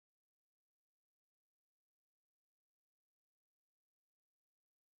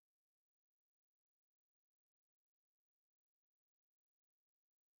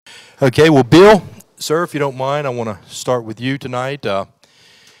Okay, well, Bill, sir, if you don't mind, I want to start with you tonight.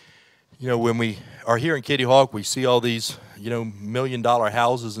 When we are here in Kitty Hawk, we see all these, million-dollar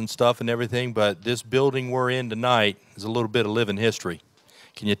houses and stuff and everything, but this building we're in tonight is a little bit of living history.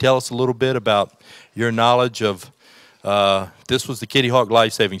 Can you tell us a little bit about your knowledge of, this was the Kitty Hawk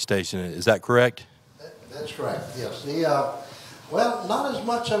Life Saving Station, is that correct? That's correct, yes. Well, not as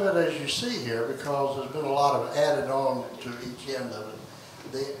much of it as you see here because there's been a lot of added on to each end of it.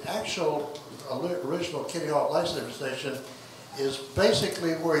 The actual original Kitty Hawk Life Saving Station is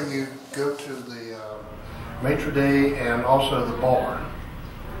basically where you go to the maitre d' and also the bar.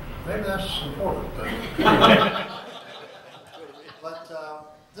 Maybe that's important. But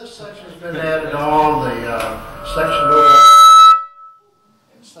this section's been added on.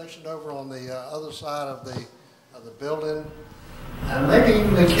 The section over on the other side of the building, and maybe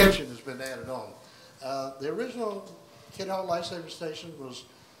even the kitchen has been added on. The original Kitty Hawk Life Saving Station was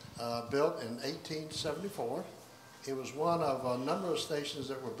built in 1874. It was one of a number of stations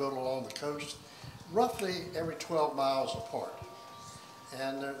that were built along the coast, roughly every 12 miles apart.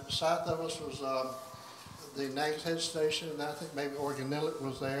 And south of us was the Nags Head Station, and I think maybe Oregon Inlet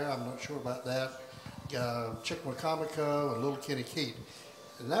was there. I'm not sure about that. Chickamacomico and Little Kennekeet.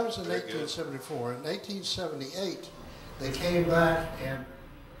 And that was in 1874. In 1878, they came back and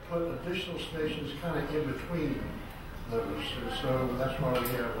put additional stations kind of in between those. And so that's why we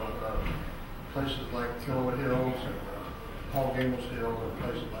have places like Kilowatt Hills and Paul Gables Hill and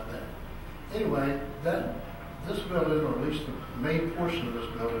places like that. Anyway, this building, or at least the main portion of this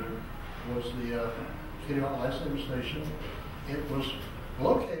building, was the Kitty Hawk Life Saving Station. It was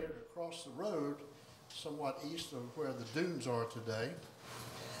located across the road, somewhat east of where the dunes are today.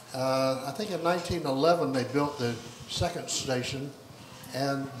 I think in 1911 they built the second station,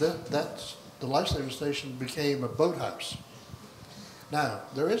 and the Life Saving Station became a boathouse. Now,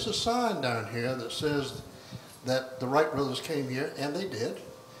 there is a sign down here that says that the Wright brothers came here, and they did.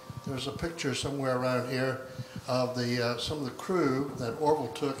 There's a picture somewhere around here of some of the crew that Orville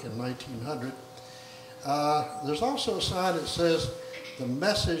took in 1900. There's also a sign that says the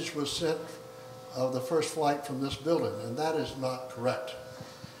message was sent of the first flight from this building, and that is not correct,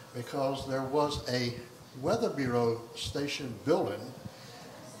 because there was a Weather Bureau station building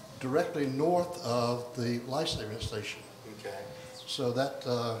directly north of the Life Saving Station. Okay. So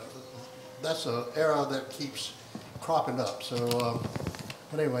that's an error that keeps cropping up. So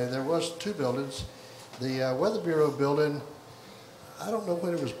but anyway, there was two buildings. The Weather Bureau building, I don't know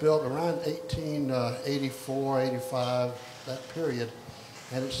when it was built, around 1884, 85, that period,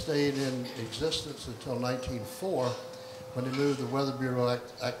 and it stayed in existence until 1904 when they moved the Weather Bureau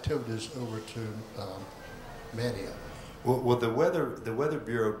activities over to Mania. Well, the Weather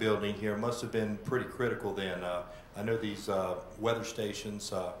Bureau building here must have been pretty critical then. I know these weather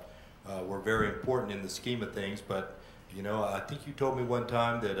stations were very important in the scheme of things, but I think you told me one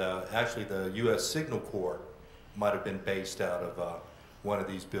time that actually the U.S. Signal Corps might have been based out of one of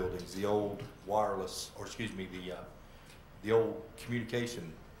these buildings, the old wireless, or excuse me, the old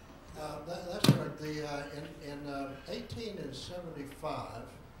communication. That's correct. In 1875,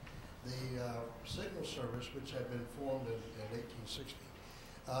 the Signal Service, which had been formed in 1860,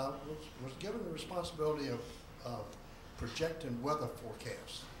 was given the responsibility of projecting weather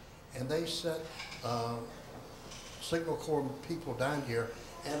forecasts. And they sent Signal Corps people down here,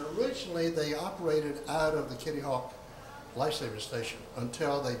 and originally they operated out of the Kitty Hawk Life Saving Station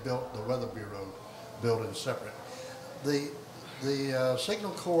until they built the Weather Bureau building separate. The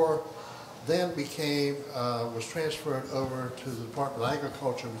Signal Corps then was transferred over to the Department of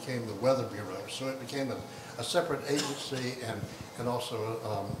Agriculture and became the Weather Bureau. So it became a separate agency and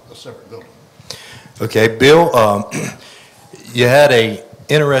also a separate building. Okay, Bill, you had a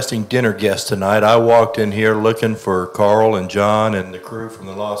interesting dinner guest tonight. I walked in here looking for Carl and John and the crew from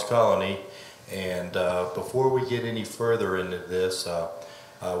the Lost Colony, and before we get any further into this,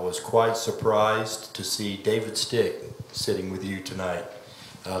 I was quite surprised to see David Stick sitting with you tonight.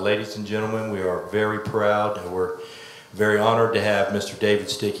 Ladies and gentlemen, we are very proud and we're very honored to have Mr. David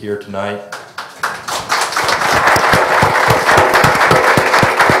Stick here tonight.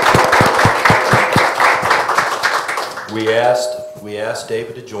 We asked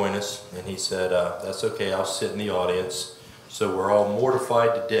David to join us, and he said, that's okay, I'll sit in the audience. So we're all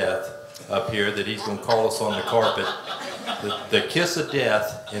mortified to death up here that he's going to call us on the carpet. The kiss of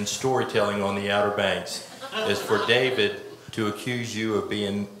death in storytelling on the Outer Banks is for David to accuse you of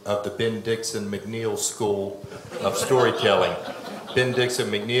being of the Ben Dixon McNeil School of Storytelling. Ben Dixon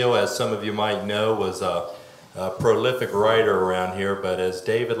McNeil, as some of you might know, was a prolific writer around here, but as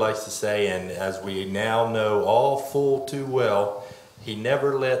David likes to say, and as we now know all full too well, he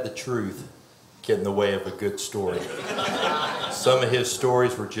never let the truth get in the way of a good story. Some of his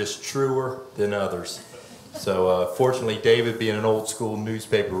stories were just truer than others. So fortunately, David, being an old school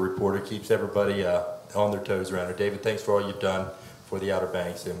newspaper reporter, keeps everybody on their toes around here. David, thanks for all you've done for the Outer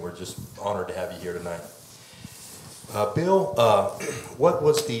Banks, and we're just honored to have you here tonight. Bill, what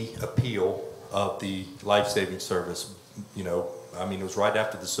was the appeal of the life-saving service? You know, I mean, it was right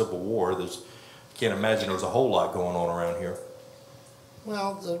after the Civil War. Can't imagine there was a whole lot going on around here.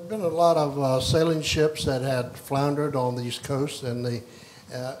 Well, there have been a lot of sailing ships that had floundered on the East Coast, and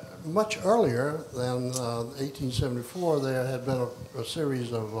much earlier than 1874, there had been a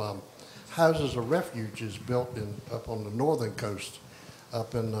series of houses of refuges built up on the northern coast,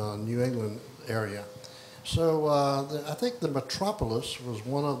 up in New England area. So I think the Metropolis was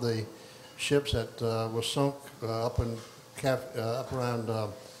one of the ships that was sunk up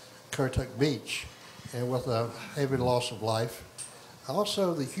around Currituck Beach, and with a heavy loss of life.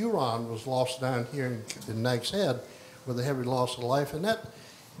 Also, the Huron was lost down here in Nags Head with a heavy loss of life, and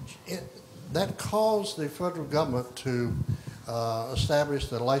that caused the federal government to establish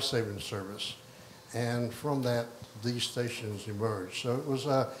the life-saving service, and from that, these stations emerged. So it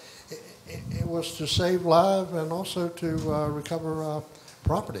was to save lives and also to recover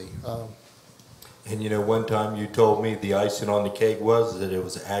property. And you know, one time you told me the icing on the cake was that it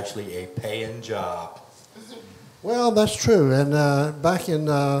was actually a paying job. Well, that's true. And back in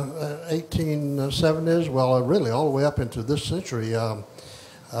 1870s, well, really all the way up into this century, the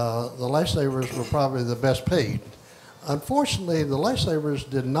lifesavers were probably the best paid. Unfortunately, the lifesavers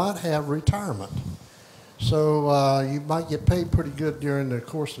did not have retirement. So you might get paid pretty good during the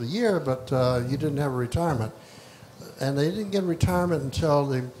course of the year, but you didn't have a retirement. And they didn't get retirement until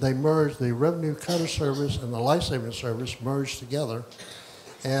they merged, the Revenue Cutter Service and the Life-Saving Service merged together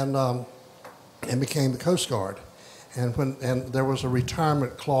and became the Coast Guard. And there was a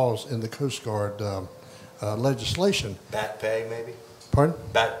retirement clause in the Coast Guard legislation. Back pay, maybe? Pardon?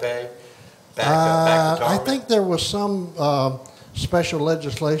 Back pay? Back I think there was some special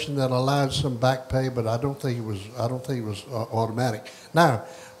legislation that allowed some back pay, but I don't think it was automatic. Now,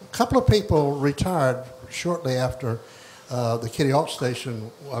 a couple of people retired shortly after the Kitty Hawk Station,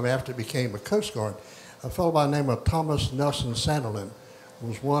 after it became a Coast Guard. A fellow by the name of Thomas Nelson Sanderlin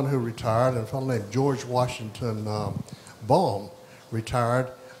was one who retired, and a fellow named George Washington Baum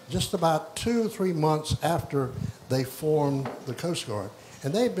retired just about 2 or 3 months after they formed the Coast Guard.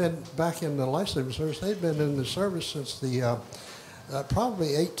 And they'd been back in the life-saving service. They'd been in the service since the probably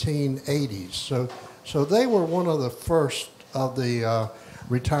 1880s. So they were one of the first of the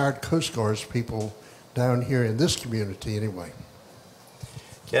retired Coast Guards people down here in this community anyway.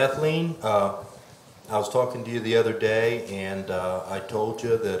 Kathleen, I was talking to you the other day, and I told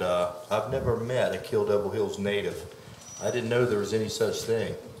you that I've never met a Kill Devil Hills native. I didn't know there was any such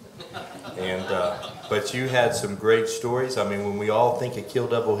thing. And but you had some great stories. I mean, when we all think of Kill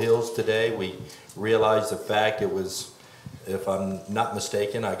Devil Hills today, we realize the fact it was, if I'm not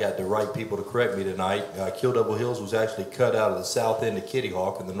mistaken, I got the right people to correct me tonight, Kill Devil Hills was actually cut out of the south end of Kitty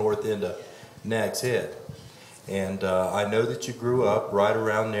Hawk and the north end of Nags Head. And I know that you grew up right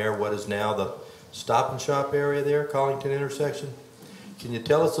around there, what is now the Stop and Shop area there, Collington intersection. Can you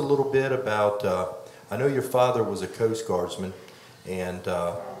tell us a little bit about, I know your father was a Coast Guardsman, and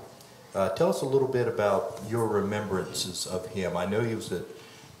tell us a little bit about your remembrances of him. I know he was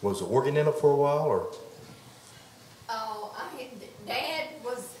Oregon in it for a while, or? Oh, Dad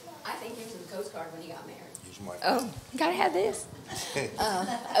was, I think he was in the Coast Guard when he got married. Oh, gotta have this.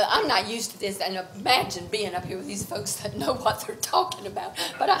 I'm not used to this, and imagine being up here with these folks that know what they're talking about.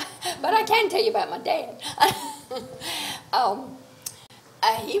 But I can tell you about my dad.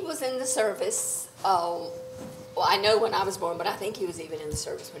 He was in the service. Well, I know when I was born, but I think he was even in the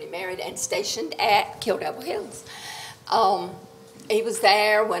service when he married and stationed at Kill Devil Hills. He was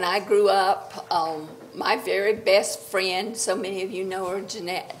there when I grew up. My very best friend, so many of you know her,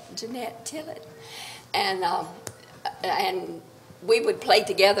 Jeanette Tillett. And we would play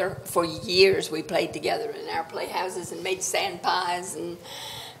together for years. We played together in our playhouses and made sand pies and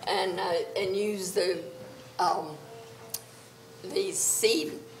used these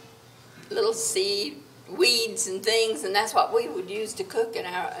little seed weeds and things, and that's what we would use to cook in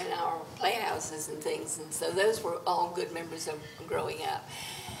our playhouses and things. And so those were all good memories of growing up.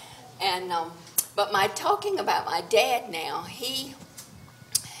 And but talking about my dad now,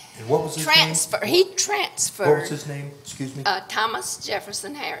 And what was his name? He transferred. What was his name? Excuse me. Thomas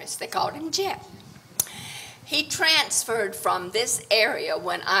Jefferson Harris. They called him Jeff. He transferred from this area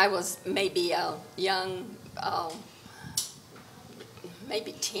when I was maybe a young,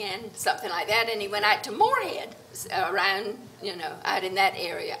 maybe 10, something like that, and he went out to Moorhead. around, out in that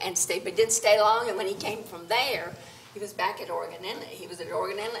area and stayed, but didn't stay long. And when he came from there, he was back at Oregon Inlet. He was at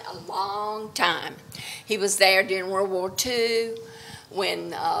Oregon Inlet a long time. He was there during World War II when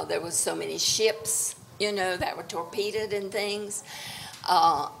there was so many ships, that were torpedoed and things.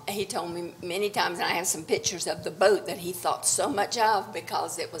 He told me many times, and I have some pictures of the boat that he thought so much of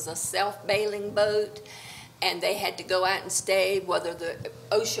because it was a self-bailing boat, and they had to go out and stay, whether the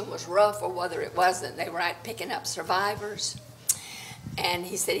ocean was rough or whether it wasn't. They were out picking up survivors. And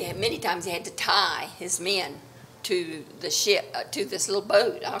he said many times he had to tie his men to the ship, to this little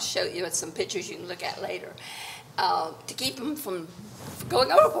boat. I'll show you some pictures you can look at later, to keep them from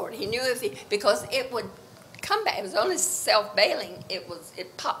going overboard. He knew because it would come back. It was only self-bailing.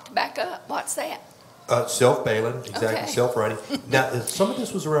 It popped back up. What's that? Self-bailing, exactly, Okay. self-righting. Now, some of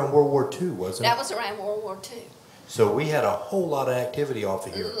this was around World War II, wasn't it? That was around World War II. So we had a whole lot of activity off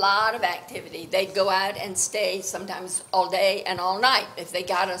of A here. lot of activity. They'd go out and stay sometimes all day and all night. If they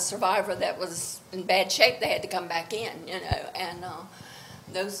got a survivor that was in bad shape, they had to come back in, and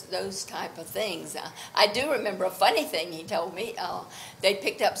those type of things. I do remember a funny thing he told me. They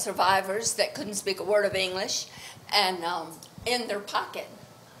picked up survivors that couldn't speak a word of English, and in their pocket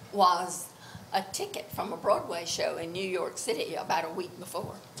was a ticket from a Broadway show in New York City about a week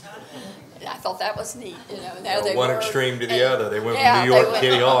before. And I thought that was neat, There they One were, extreme to the and- other. They went yeah, from New York they to went-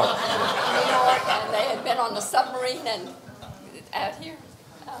 Kitty Hawk. New York, and they had been on the submarine and out here.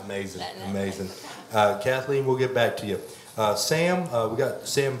 Amazing, amazing. Kathleen, we'll get back to you. Sam, we got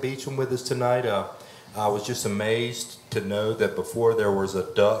Sam Beecham with us tonight. I was just amazed to know that before there was a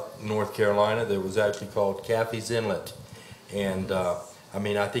duck, North Carolina, that was actually called Caffey's Inlet. And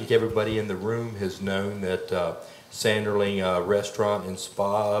I think everybody in the room has known that Sanderling Restaurant and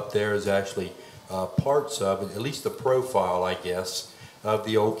Spa up there is actually parts of, at least the profile, I guess, of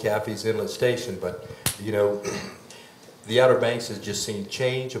the old Caffey's Inlet station. But, the Outer Banks has just seen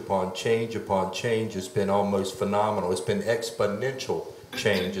change upon change upon change. It's been almost phenomenal. It's been exponential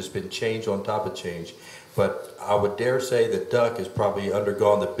change. It's been change on top of change. But I would dare say that Duck has probably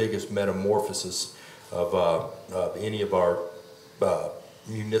undergone the biggest metamorphosis of any of our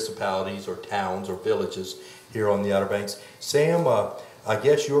municipalities or towns or villages here on the Outer Banks. Sam, I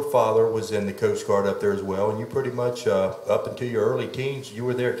guess your father was in the Coast Guard up there as well, and you pretty much, up until your early teens, you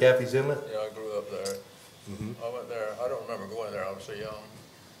were there at Caffey's Inlet? Yeah, I grew up there. I went there, I don't remember going there, I was so young.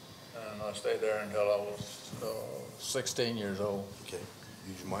 And I stayed there until I was 16 years old. Okay,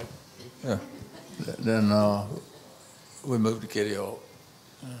 use your mic. Yeah. Then we moved to Kitty Hawk.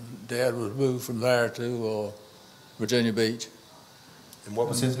 And Dad was moved from there to Virginia Beach. And what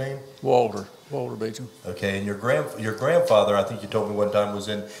was his name? Walter Beecham. Okay, and your grandfather, I think you told me one time, was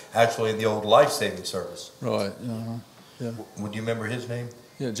actually in the old life-saving service. Right, yeah. Would you remember his name?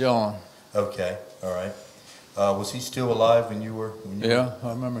 Yeah, John. Okay, all right. Was he still alive when you were? Yeah, I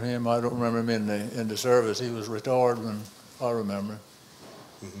remember him. I don't remember him in the service. He was retired when I remember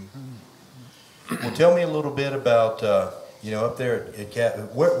him. Well, tell me a little bit about, up there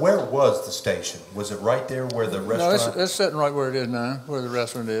at where was the station? Was it right there where the restaurant? No, it's sitting right where it is now, where the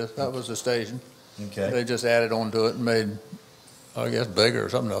restaurant is. That was the station. Okay. They just added on to it and made, I guess, bigger or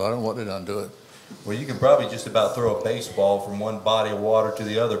something. I don't know what they done to it. Well, you could probably just about throw a baseball from one body of water to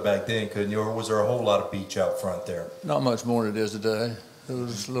the other back then, couldn't you? Or was there a whole lot of beach out front there? Not much more than it is today. It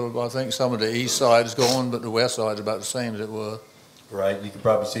was a little, I think some of the east side is going, but the west side is about the same as it was. Right. You could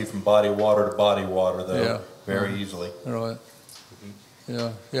probably see from body water to body water, though, Yeah. very easily. Right.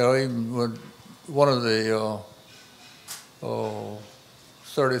 Yeah. Even when one of the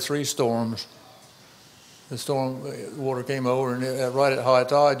 33 storms, the storm water came over, and right at high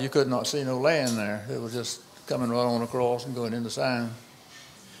tide, you could not see no land there. It was just coming right on across and going into Sound.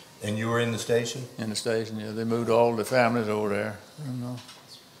 And you were in the station? In the station, yeah. They moved all the families over there.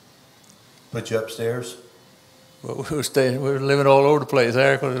 Put you upstairs? But we were living all over the place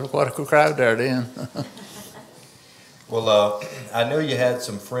there because there was quite a crowd there then. Well, I know you had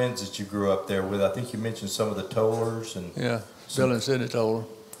some friends that you grew up there with. I think you mentioned some of the tollers and. Yeah, Bill and Sidney Toller.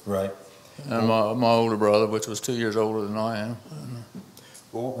 Right. And my older brother, which was 2 years older than I am.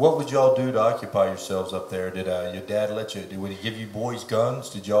 Well, what would y'all do to occupy yourselves up there? Did your dad let you? Would he give you boys guns?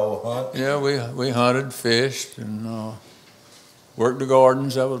 Did y'all hunt? Yeah, we hunted, fished, and worked the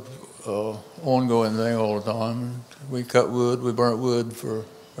gardens. That was an ongoing thing all the time. And we cut wood. We burnt wood for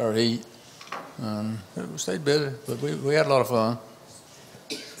our heat. And we stayed busy, but we had a lot of fun.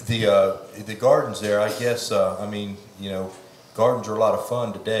 The gardens there, I guess. Gardens are a lot of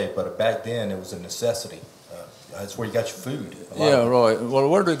fun today, but back then it was a necessity. That's where you got your food. Yeah, right. Well,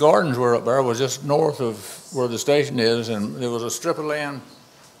 where the gardens were up there was just north of where the station is, and there was a strip of land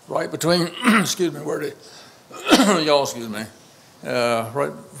right between, excuse me, where y'all excuse me,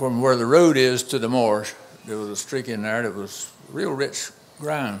 right from where the road is to the marsh, there was a streak in there that was real rich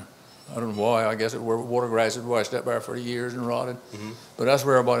ground. I don't know why. I guess it where water grass had washed up there for years and rotted. But that's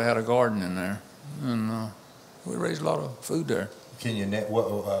where everybody had a garden in there, and we raised a lot of food there. Can you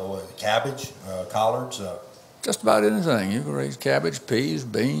what cabbage, collards? Just about anything. You could raise cabbage, peas,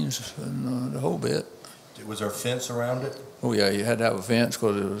 beans, and the whole bit. Was there a fence around it? Oh yeah, you had to have a fence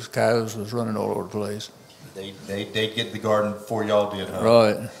because it was cows was running all over the place. They'd get the garden before y'all did, huh?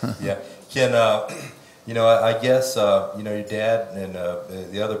 Right. Yeah. Can you know? I guess you know your dad and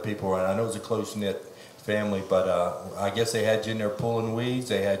the other people. I know it was a close knit family, but I guess they had you in there pulling weeds.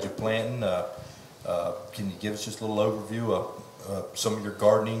 They had you planting. Can you give us just a little overview of some of your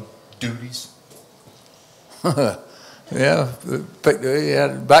gardening duties? Yeah,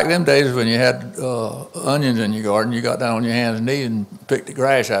 back them days when you had onions in your garden, you got down on your hands and knees and picked the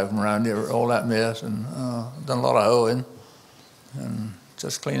grass out from around there, all that mess, and done a lot of hoeing and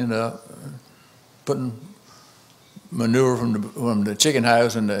just cleaning up, putting manure from the chicken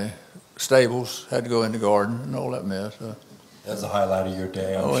house and the stables had to go in the garden and all that mess. That's the highlight of your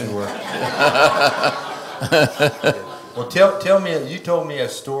day, I'm sure. Yeah. Well, tell me. You told me a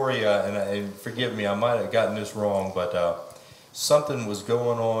story, and forgive me, I might have gotten this wrong, but something was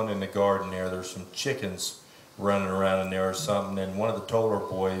going on in the garden there. There's some chickens running around in there or something, and one of the Toller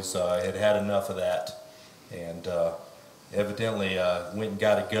boys had had enough of that, and evidently went and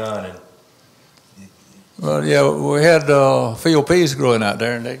got a gun and. Well, yeah, we had field peas growing out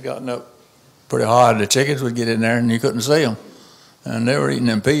there, and they'd gotten up pretty hard. The chickens would get in there, and you couldn't see them, and they were eating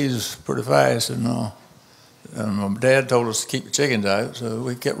them peas pretty fast, and my dad told us to keep the chickens out, so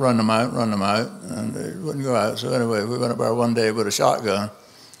we kept running them out, and they wouldn't go out. So anyway, we went up there one day with a shotgun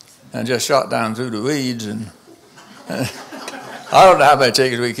and just shot down through the weeds. And I don't know how many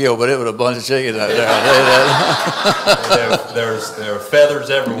chickens we killed, but it was a bunch of chickens out there. I'll tell you that. There are feathers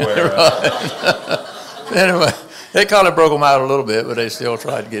everywhere. Right. Anyway, they kind of broke them out a little bit, but they still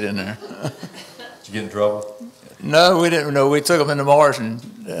tried to get in there. Did you get in trouble? No, we didn't. No, we took them in the marsh and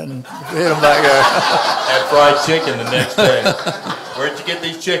hit them back there. Had fried chicken the next day. Where'd you get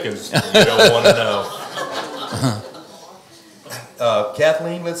these chickens? You don't want to know.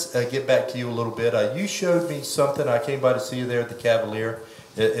 Kathleen, let's get back to you a little bit. You showed me something. I came by to see you there at the Cavalier.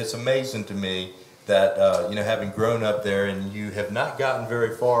 It's amazing to me that, you know, having grown up there and you have not gotten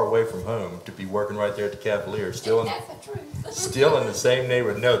very far away from home to be working right there at the Cavalier. Still in the same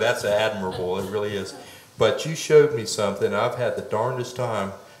neighborhood. No, that's admirable. It really is. But you showed me something. I've had the darndest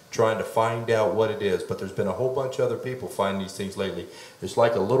time trying to find out what it is, but there's been a whole bunch of other people finding these things lately. It's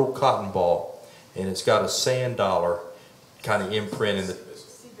like a little cotton ball, and it's got a sand dollar kind of imprint in the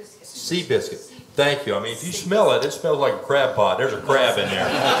sea biscuit. Thank you. I mean, if you smell it, it smells like a crab pot. There's a crab in there.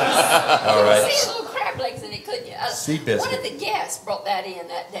 All right. You see little crab legs in it, couldn't you? Sea biscuit. One of the guests brought that in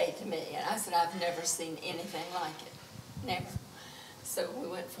that day to me, and I said, I've never seen anything like it. Never. So we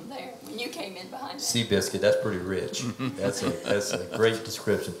went from there. When you came in behind that. Sea biscuit, that's pretty rich. That's a great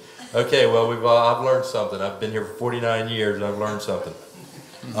description. Okay, well, I've learned something. I've been here for 49 years, and I've learned something.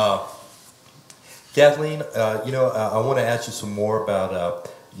 Kathleen, you know, I want to ask you some more about,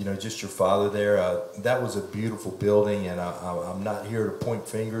 you know, just your father there. That was a beautiful building, and I'm not here to point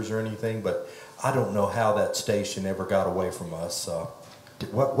fingers or anything, but I don't know how that station ever got away from us.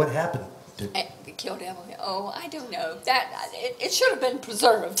 What happened? The Kill Devil. Oh, I don't know. It should have been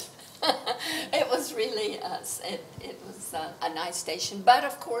preserved. It was really it was a nice station, but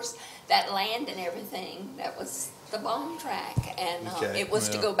of course that land and everything, that was the bomb track, and it was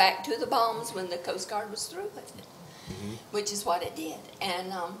to go back to the bombs when the Coast Guard was through with it, which is what it did,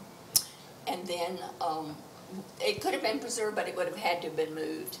 and then it could have been preserved, but it would have had to have been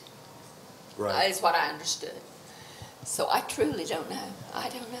moved. Right, is what I understood. So I truly don't know. I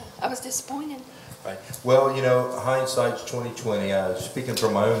don't know. I was disappointed. Right. Well, you know, hindsight's 20/20. Speaking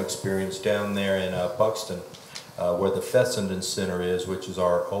from my own experience down there in Buxton, where the Fessenden Center is, which is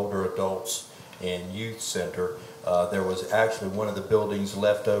our older adults and youth center, there was actually one of the buildings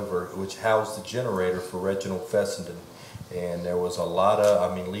left over which housed the generator for Reginald Fessenden. And there was a lot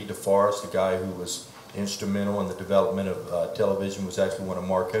of, I mean, Lee DeForest, the guy who was instrumental in the development of television, was actually one of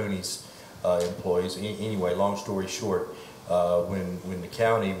Marconi's employees. Anyway, long story short, when the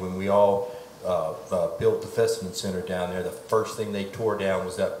county, when we all built the Fessenden Center down there, the first thing they tore down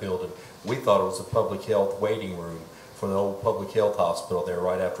was that building. We thought it was a public health waiting room for the old public health hospital there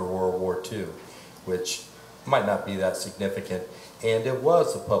right after World War II, which might not be that significant. And it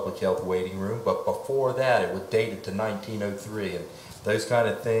was a public health waiting room, but before that it was dated to 1903, and those kind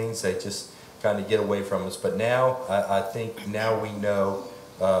of things, they just kind of get away from us. But now, I think now we know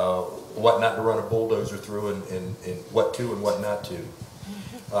what not to run a bulldozer through and what to and what not to.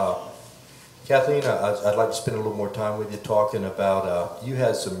 Kathleen, I'd like to spend a little more time with you talking about, you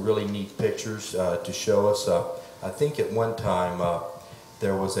had some really neat pictures to show us. I think at one time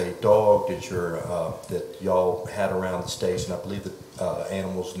there was a dog that y'all had around the station. I believe the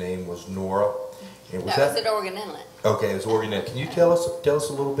animal's name was Nora. And that was at Oregon Inlet. Okay, it's Oregon Inlet. Can you tell us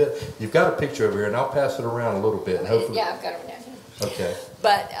a little bit? You've got a picture over here, and I'll pass it around a little bit. And hopefully, yeah, I've got it down here. Okay.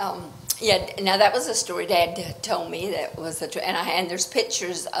 But yeah, now that was a story Dad told me that was and there's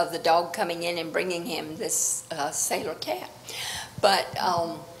pictures of the dog coming in and bringing him this sailor cat. But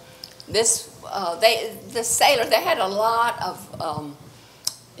the sailor, they had a lot of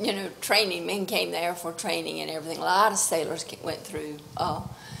training. Men came there for training and everything. A lot of sailors went through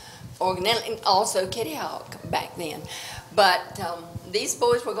Oregon and also Kitty Hawk back then. But these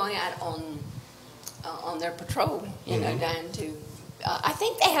boys were going out on their patrol, down to. I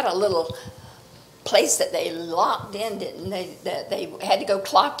think they had a little place that they locked in, didn't they? That they had to go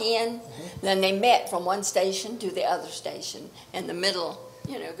clock in. Then they met from one station to the other station in the middle,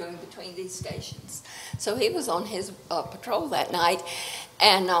 going between these stations. So he was on his patrol that night,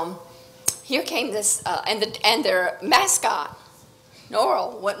 and here came this, and their mascot, Nora,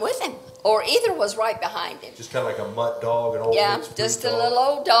 went with him, or either was right behind him. Just kind of like a mutt dog, an old mixed breed just a dog. little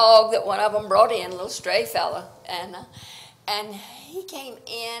old dog that one of them brought in, a little stray fella, and he came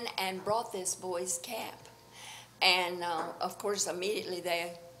in and brought this boy's cap. And, of course, immediately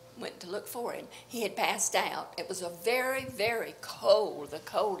they went to look for him. He had passed out. It was a very, very cold, the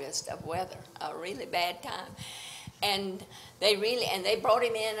coldest of weather, a really bad time. And they brought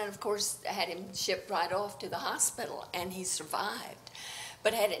him in and, of course, had him shipped right off to the hospital, and he survived.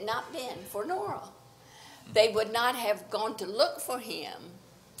 But had it not been for Nora, they would not have gone to look for him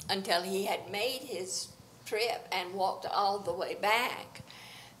until he had made his trip and walked all the way back.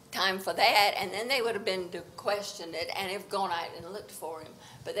 Time for that, and then they would have been to question it and have gone out and looked for him.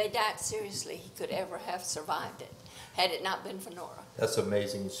 But they doubt seriously he could ever have survived it had it not been for Nora. That's an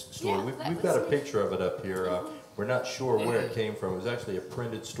amazing story. Yeah, We've got a picture of it up here. We're not sure where it came from. It was actually a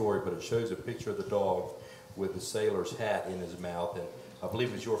printed story, but it shows a picture of the dog with the sailor's hat in his mouth, and I believe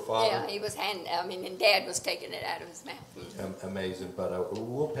it was your father. Yeah, he was and Dad was taking it out of his mouth. Amazing, but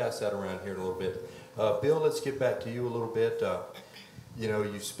we'll pass that around here in a little bit. Bill, let's get back to you a little bit.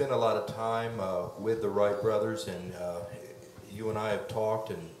 You spent a lot of time with the Wright brothers, and you and I have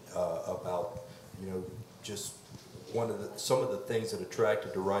talked about just some of the things that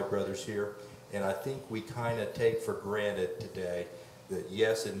attracted the Wright brothers here, and I think we kind of take for granted today that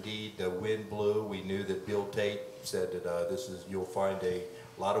yes, indeed, the wind blew. We knew that Bill Tate said that you'll find a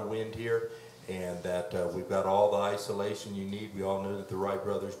lot of wind here, and that we've got all the isolation you need. We all know that the Wright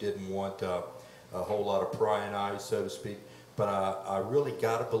brothers didn't want a whole lot of prying eyes, so to speak. But I really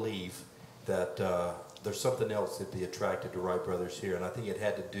got to believe that there's something else that attracted the Wright brothers here, and I think it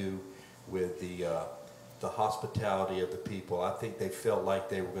had to do with the hospitality of the people. I think they felt like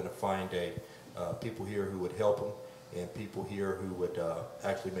they were going to find people here who would help them, and people here who would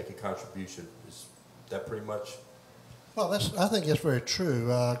actually make a contribution. Is that pretty much? Well, I think it's very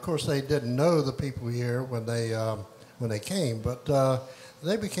true. Of course, they didn't know the people here when they came, but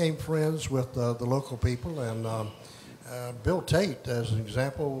they became friends with the local people, and Bill Tate, as an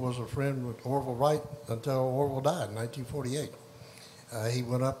example, was a friend with Orville Wright until Orville died in 1948. He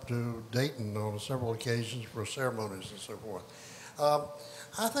went up to Dayton on several occasions for ceremonies and so forth.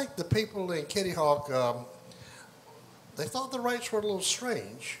 I think the people in Kitty Hawk, they thought the Wrights were a little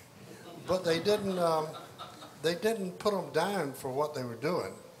strange, but they didn't put them down for what they were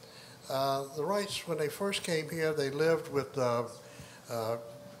doing. The Wrights, when they first came here, they lived with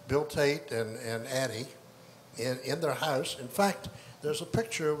Bill Tate and Addie in their house. In fact, there's a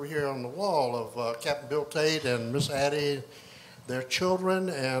picture over here on the wall of Captain Bill Tate and Miss Addie, their children,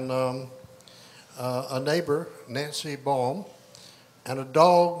 and a neighbor, Nancy Baum, and a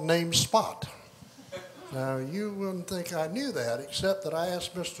dog named Spot. Now, you wouldn't think I knew that, except that I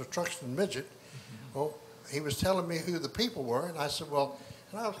asked Mr. Truxton Midget. Well, he was telling me who the people were, and I said, well,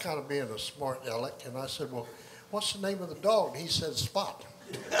 and I was kind of being a smart aleck, and I said, well, what's the name of the dog? And he said Spot.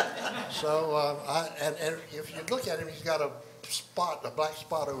 So, and if you look at him, he's got a black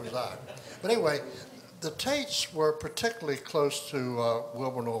spot over his eye. But anyway, the Tates were particularly close to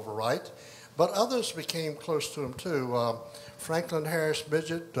Wilbur and Orville Wright, but others became close to him too. Franklin Harris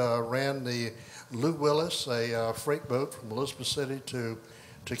Midget ran the Lou Willis, a freight boat from Elizabeth City to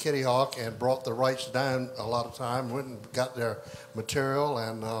Kitty Hawk, and brought the Wrights down a lot of time, went and got their material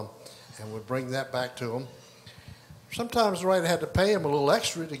and would bring that back to them. Sometimes the Wright had to pay him a little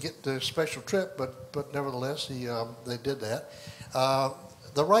extra to get the special trip, but nevertheless, they did that.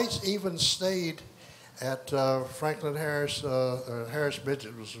 the Wrights even stayed at Franklin Harris, Harris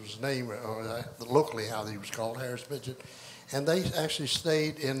Midget was his name, or locally how he was called, Harris Midget, and they actually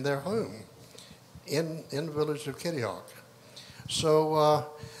stayed in their home in the village of Kitty Hawk. So,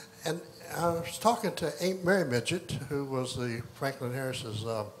 and I was talking to Aunt Mary Midget, who was the Franklin Harris's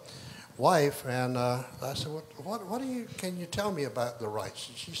wife, and I said, what can you tell me about the Wrights?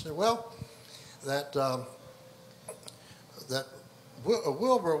 And she said, well, that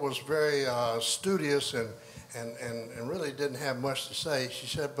Wilbur was very studious and really didn't have much to say. She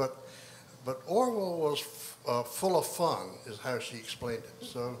said, but Orville was full of fun, is how she explained it.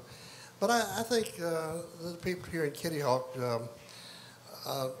 So, but I think the people here in Kitty Hawk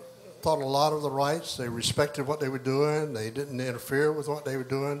thought a lot of the Wrights. They respected what they were doing. They didn't interfere with what they were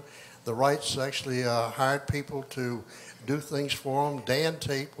doing. The Wrights actually hired people to do things for them. Dan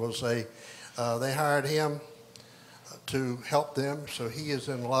Tate was they hired him to help them, so he is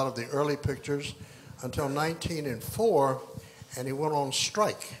in a lot of the early pictures until 1904, and he went on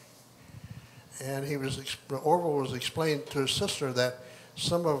strike. And Orville was explaining to his sister that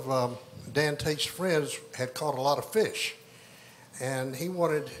some of Dan Tate's friends had caught a lot of fish, and he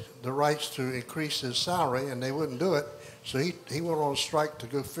wanted the Wrights to increase his salary, and they wouldn't do it, so he went on strike to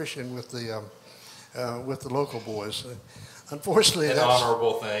go fishing with the local boys. Unfortunately, an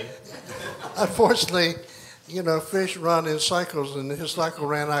honorable thing. Unfortunately, you know, fish run in cycles, and his cycle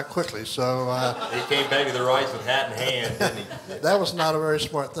ran out quickly. So he came back to the Wrights with hat in hand, didn't he? That was not a very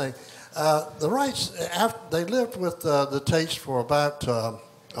smart thing. The Wrights, they lived with the Tates for about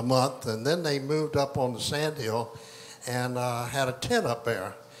a month, and then they moved up on the Sand Hill and had a tent up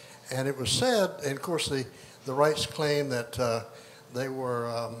there. And it was said, and of course the Wrights claimed that they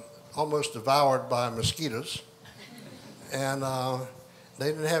were almost devoured by mosquitoes, and they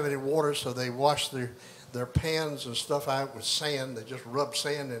didn't have any water, so they washed their pans and stuff out with sand. They just rubbed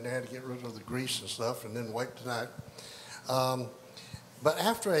sand in there to get rid of the grease and stuff, and then wiped it out. But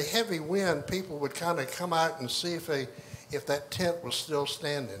after a heavy wind, people would kind of come out and see if that tent was still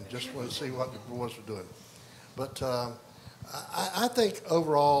standing, just want to see what the boys were doing. But I think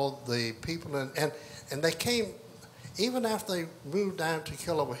overall the people, and they came, even after they moved down to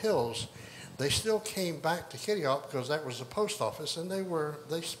Killable Hills, they still came back to Kitty Hawk because that was the post office, and they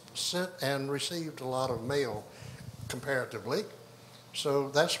sent and received a lot of mail comparatively. So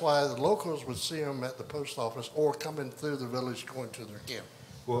that's why the locals would see them at the post office or coming through the village going to their camp.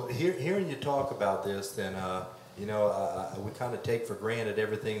 Well, hearing you talk about this, then, you know, we kind of take for granted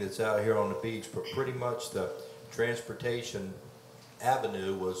everything that's out here on the beach, but pretty much the transportation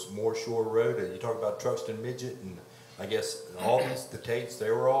avenue was Moore Shore Road. And you talk about Truxton Midget, and I guess all the Tates, they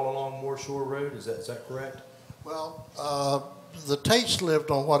were all along Moore Shore Road. Is that correct? Well, the Tates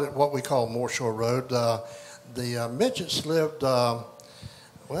lived on what we call Moore Shore Road. The Midgets lived,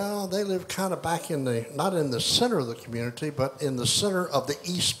 well, they lived kind of back not in the center of the community, but in the center of the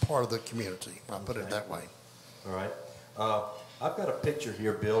east part of the community. I'll put it that way. All right. I've got a picture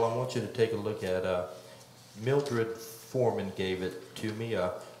here, Bill. I want you to take a look at. Mildred Foreman gave it to me.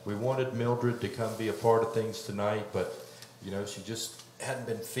 We wanted Mildred to come be a part of things tonight, but you know, she just hadn't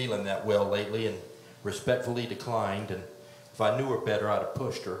been feeling that well lately and respectfully declined. And if I knew her better, I'd have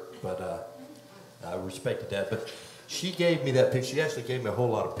pushed her, but I respected that. But she gave me that picture. She actually gave me a whole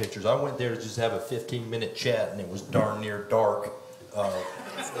lot of pictures. I went there to just have a 15-minute chat, and it was darn near dark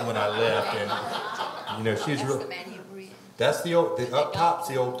when I left. And you know, she's real. That's the up top's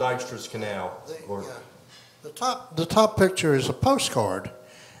the old Dykstra's Canal. The top picture is a postcard,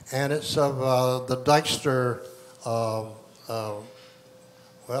 and it's of the Dykstra,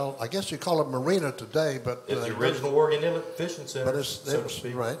 well, I guess you call it marina today, but it's the original Oregon Inlet Fishing Center, but so to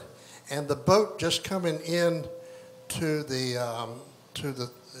speak. Right. And the boat just coming in to the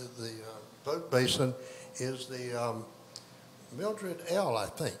boat basin is the Mildred L., I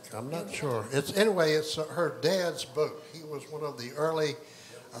think. I'm not sure. It's her dad's boat. He was one of the early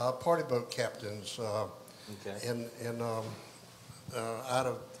party boat captains. Out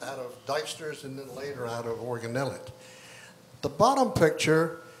of Dykstra's, and then later out of Oregon Inlet. The bottom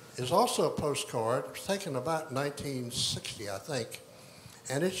picture is also a postcard. It was taken about 1960, I think,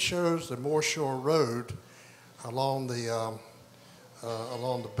 and it shows the Moore Shore Road along the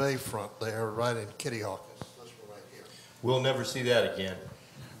bay front there, right in Kitty Hawk. This one right here. We'll never see that again.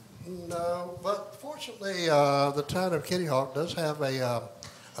 No, but fortunately, the town of Kitty Hawk does have a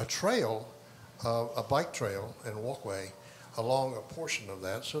trail. A bike trail and walkway along a portion of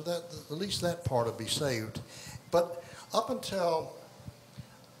that, so that at least that part will be saved. But up until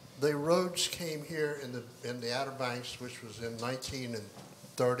the roads came here in the Outer Banks, which was in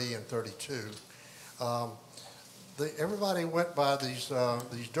 1930 and 32, everybody went by these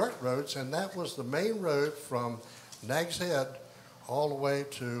dirt roads, and that was the main road from Nags Head all the way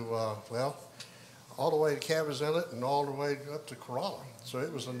to, all the way to Cabot's Inlet and all the way up to Corolla. So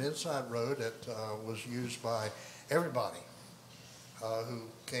it was an inside road that was used by everybody who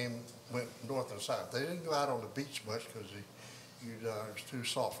went north and south. They didn't go out on the beach much because it was too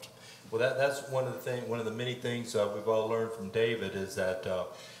soft. Well, that's one of the many things we've all learned from David is that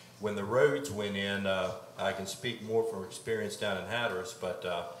when the roads went in, I can speak more from experience down in Hatteras, but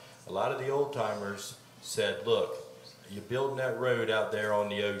a lot of the old timers said, look, you're building that road out there on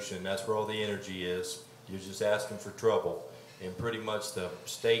the ocean, that's where all the energy is, you're just asking for trouble. And pretty much the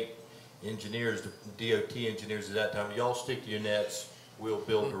state engineers, the DOT engineers at that time, y'all stick to your nets, we'll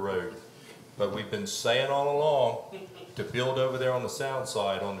build the road. But we've been saying all along to build over there on the sound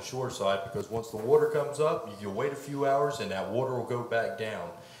side, on the shore side, because once the water comes up, you can wait a few hours and that water will go back down.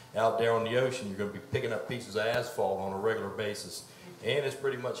 Out there on the ocean, you're going to be picking up pieces of asphalt on a regular basis. And it's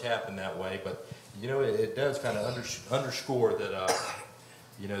pretty much happened that way. But, you know, it does kind of underscore that,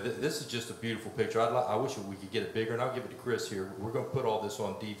 you know, this is just a beautiful picture. I wish we could get it bigger, and I'll give it to Chris here. We're going to put all this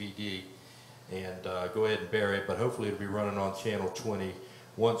on DVD and go ahead and bury it, but hopefully it'll be running on channel 20.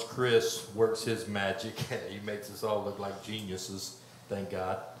 Once Chris works his magic, he makes us all look like geniuses, thank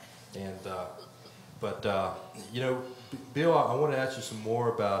God. And, you know, Bill, I want to ask you some more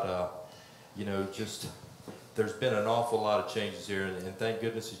about, you know, just there's been an awful lot of changes here, and thank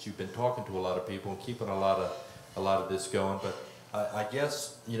goodness that you've been talking to a lot of people and keeping a lot of this going. But I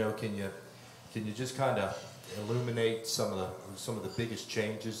guess, you know, can you just kind of illuminate some of the biggest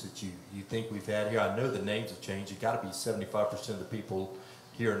changes that you think we've had here? I know the names have changed. It got to be 75% of the people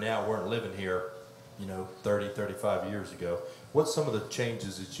here now weren't living here, you know, 30, 35 years ago. What's some of the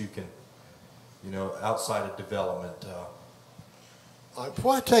changes that you can, you know, outside of development?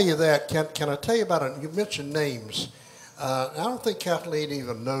 Before I tell you that, can I tell you about it? You mentioned names. I don't think Kathleen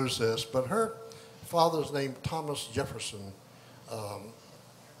even knows this, but her father's name Thomas Jefferson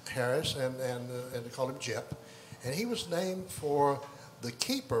Harris, and they called him Jep, and he was named for the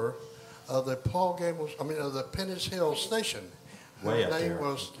keeper of the of the Pennis Hill Station. His name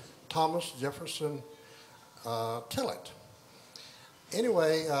was Thomas Jefferson Tillett.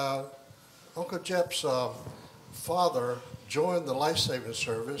 Anyway, Uncle Jep's father joined the life-saving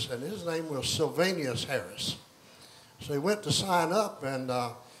service, and his name was Sylvanus Harris. So he went to sign up, and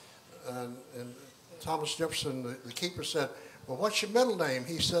Thomas Jefferson, the keeper, said, well, what's your middle name?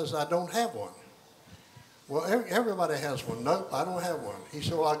 He says, I don't have one. Well, everybody has one. Nope, I don't have one. He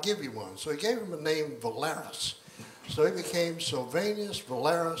said, well, I'll give you one. So he gave him the name Valeris. So he became Sylvanus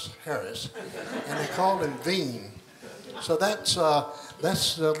Valeris Harris, and they called him Veen. So that's a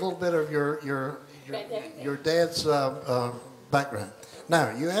little bit of your dad's background.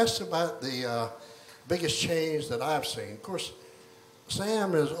 Now, you asked about the biggest change that I've seen. Of course,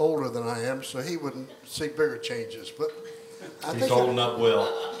 Sam is older than I am, so he wouldn't see bigger changes. But he's holding up well.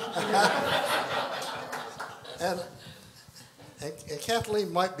 And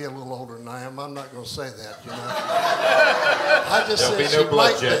Kathleen might be a little older than I am. I'm not going to say that, you know. I just There'll be no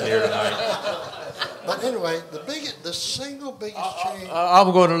bloodshed here tonight. But anyway, the single biggest change.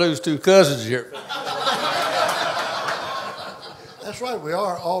 I'm going to lose two cousins here. That's right. We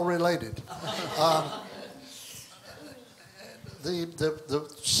are all related. The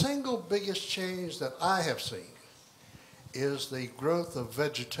single biggest change that I have seen is the growth of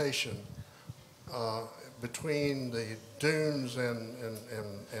vegetation between the dunes and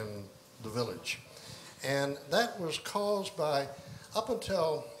the village. And that was caused by, up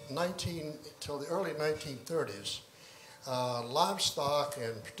until the early 1930s, livestock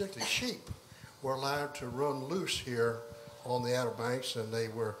and particularly sheep were allowed to run loose here on the Outer Banks, and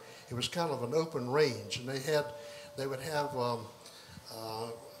it was kind of an open range, and they would have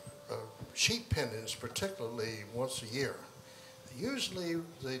sheep pendants, particularly once a year. Usually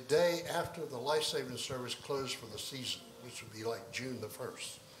the day after the life-saving service closed for the season, which would be like June the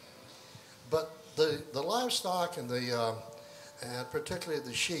 1st. But the livestock and and particularly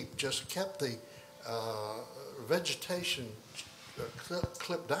the sheep just kept the vegetation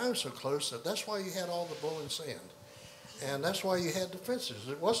clipped down so close that that's why you had all the blowing sand. And that's why you had the fences.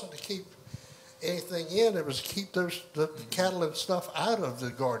 It wasn't to keep anything in, it was to keep the cattle and stuff out of the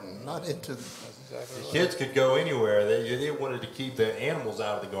garden, not into the... The kids could go anywhere. They wanted to keep the animals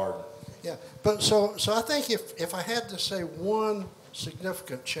out of the garden. Yeah, but so I think if I had to say one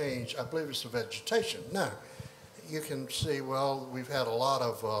significant change, I believe it's the vegetation. Now, you can see, well, we've had a lot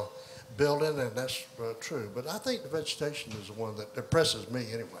of building, and that's true, but I think the vegetation is the one that impresses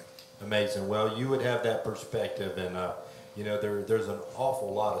me anyway. Amazing. Well, you would have that perspective, and you know, there's an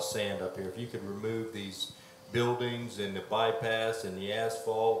awful lot of sand up here. If you could remove these buildings and the bypass and the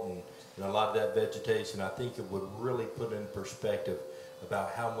asphalt and a lot of that vegetation, I think it would really put in perspective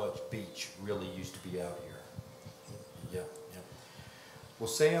about how much beach really used to be out here. Yeah, yeah. Well,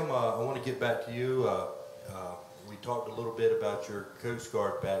 Sam, I want to get back to you. We talked a little bit about your Coast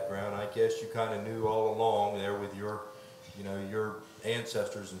Guard background. I guess you kind of knew all along there with your, you know, your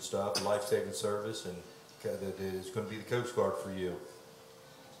ancestors and stuff, life-saving service, and that it's going to be the Coast Guard for you.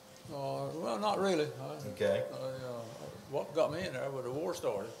 Well, not really. Okay. What got me in there was the war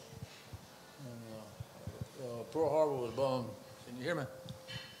started. And, Pearl Harbor was bombed. Can you hear me?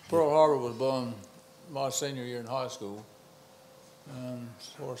 Pearl Harbor was bombed my senior year in high school. And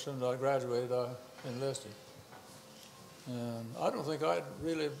so as soon as I graduated, I enlisted. And I don't think I'd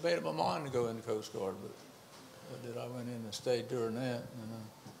really made up my mind to go in the Coast Guard, but I went in and stayed during that.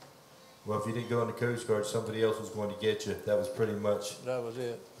 Well, if you didn't go in the Coast Guard, somebody else was going to get you. That was pretty much. That was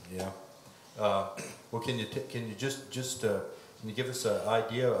it. Yeah. Well, can you just can you give us an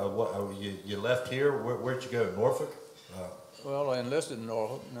idea of what you left here? Where'd you go? Norfolk? Well, I enlisted in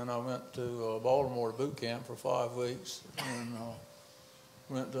Norfolk, and then I went to Baltimore to boot camp for 5 weeks, and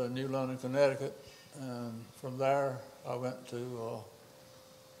went to New London, Connecticut, and from there I went to.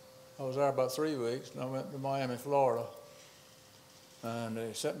 I was there about 3 weeks, and I went to Miami, Florida, and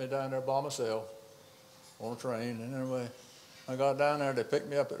they sent me down there by myself on a train, and anyway, I got down there, they picked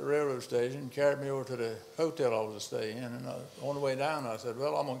me up at the railroad station and carried me over to the hotel I was to stay in, and on the way down I said,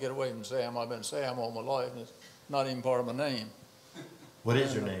 well, I'm going to get away from Sam. I've been Sam all my life, and it's not even part of my name. What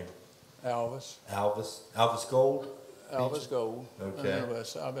is your name? Alvis. Alvis? Alvis Gold? Alvis Gold. Okay. And anyway,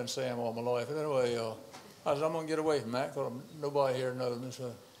 so I've been Sam all my life. And anyway, I said, I'm going to get away from that because nobody here knows me.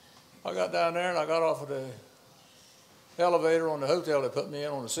 So I got down there and I got off of the elevator on the hotel they put me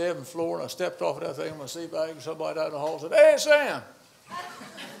in on the 7th floor, and I stepped off of that thing with my seat bag, and somebody down the hall said, hey, Sam!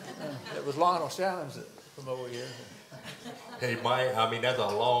 It was Lionel Shannon from over here. Hey, I mean, that's a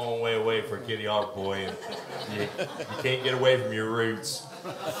long way away for a Kitty Hawk boy, and you can't get away from your roots.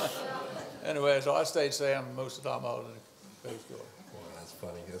 Anyway, so I stayed Sam most of the time I was in the Coast Guard. Well, that's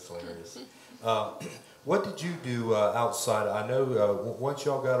funny. That's hilarious. What did you do outside? I know once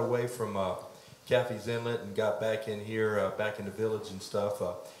y'all got away from Caffey's Inlet and got back in here, back in the village and stuff,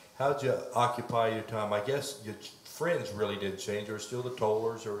 how'd you occupy your time? I guess your friends really didn't change. There were still the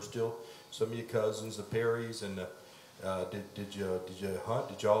Tollers, there were still some of your cousins, the Perrys, and did you hunt?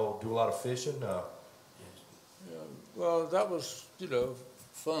 Did y'all do a lot of fishing? Yeah, well, that was, you know,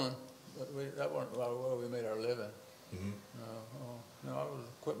 fun, but that wasn't where we made our living. Mm-hmm. No, I was an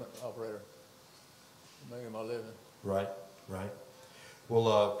equipment operator, making my living. Right, right.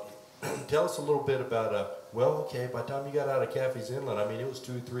 Well, tell us a little bit about, well, okay, by the time you got out of Caffey's Inlet, I mean, it was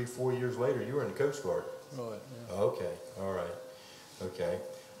 2, 3, 4 years later, you were in the Coast Guard. Right, yeah. Okay, all right, okay.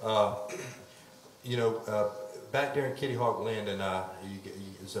 You know, back there in Kitty Hawk Landing,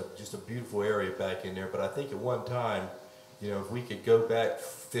 it's just a beautiful area back in there, but I think at one time, you know, if we could go back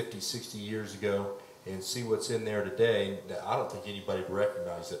 50, 60 years ago and see what's in there today, I don't think anybody would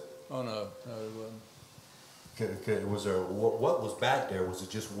recognize it. Oh, no, it wasn't. Was there, what was back there? Was it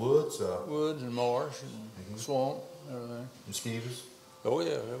just woods? Woods and marsh and swamp, everything. Mosquitoes? Oh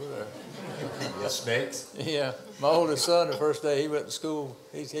yeah, they were there. Yeah, snakes? Yeah, my oldest son, the first day he went to school,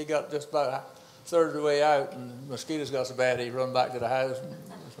 he got just about a third of the way out, and mosquitoes got so bad he run back to the house. And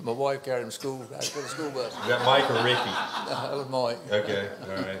my wife carried him to school, back to the school bus. Is that Mike or Ricky? That was Mike. Okay,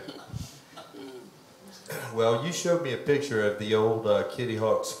 all right. Well, you showed me a picture of the old Kitty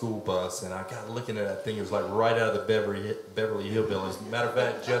Hawk school bus, and I got looking at that thing. It was like right out of the Beverly Hillbillies. Matter of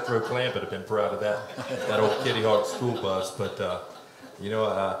fact, Jethro Clamp would have been proud of that old Kitty Hawk school bus. But you know,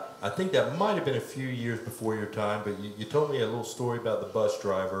 I think that might have been a few years before your time. But you told me a little story about the bus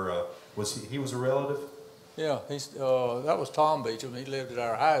driver. Was he was a relative? Yeah, that was Tom Beecham. He lived at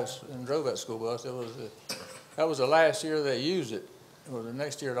our house and drove that school bus. That was the last year they used it. Well, the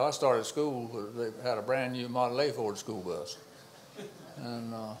next year that I started school, they had a brand new Model A Ford school bus,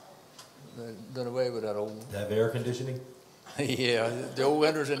 and they done away with that old. Did it have air conditioning? Yeah, the old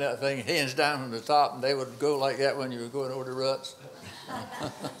windows in that thing, hands down from the top, and they would go like that when you were going over the ruts.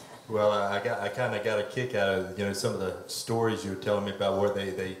 Well, I kind of got a kick out of some of the stories you were telling me about where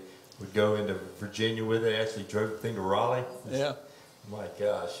they would go into Virginia with it. They actually drove the thing to Raleigh. Yeah. My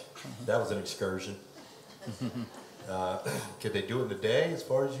gosh, that was an excursion. Could they do it in a day, as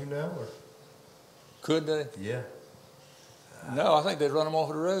far as you know? Or? Could they? Yeah. No, I think they'd run them off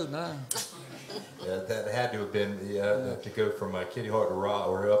the road now. Yeah, that had to have been to go from Kitty Hawk to Raleigh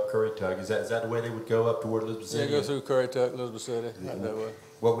or up Currituck. Is that the way they would go up toward Elizabeth City? Yeah, go through Currituck, Elizabeth City. That way.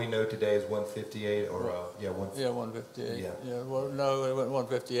 What we know today is 158 or 158. Yeah. Yeah, well, no, it went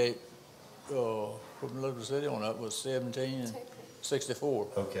 158 from Little City on up was 1764.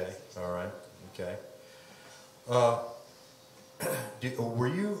 Okay, all right, okay. Were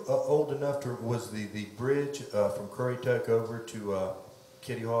you old enough to, was the bridge from Currituck over to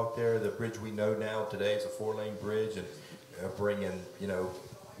Kitty Hawk there, the bridge we know now today is a 4-lane bridge and bringing, you know,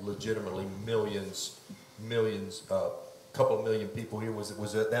 legitimately millions, couple of million people here.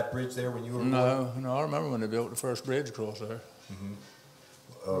 Was it that bridge there when you were born? No, I remember when they built the first bridge across there.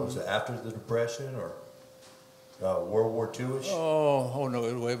 Was it after the Depression or World War II-ish? Oh no,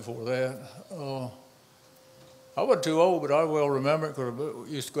 it was way before that. I wasn't too old, but I well remember it because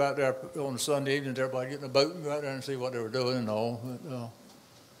we used to go out there on Sunday evenings, everybody get in a boat and go out there and see what they were doing and all. But,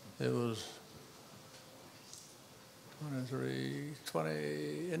 it was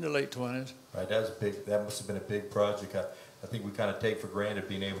 20, in the late 20s. Right, that must have been a big project. I think we kind of take for granted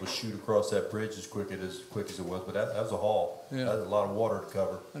being able to shoot across that bridge as quick as it was, but that was a haul. Yeah. That was a lot of water to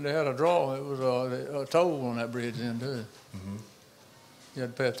cover. And they had a draw. It was a toll on that bridge then too. You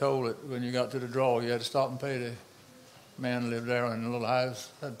had to pay a toll when you got to the draw. You had to stop and pay the man who lived there in a little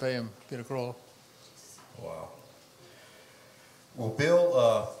house. Had to pay him to get across. Wow. Well,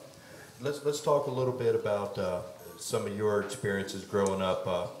 Bill, let's talk a little bit about some of your experiences growing up.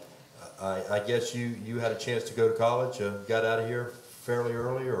 I guess you had a chance to go to college, got out of here fairly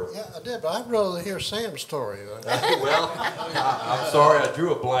early, or? Yeah, I did, but I'd rather hear Sam's story. Well, I'm sorry, I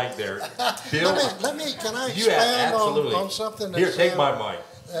drew a blank there. Bill, can I expand on something that Here, take my mic.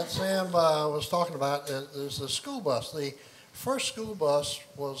 That Sam was talking about? Is the school bus. The first school bus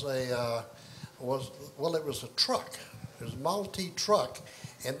was it was a truck. It was a Model T truck,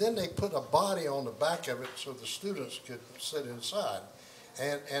 and then they put a body on the back of it so the students could sit inside.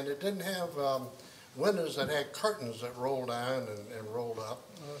 And it didn't have windows that had curtains that rolled down and rolled up.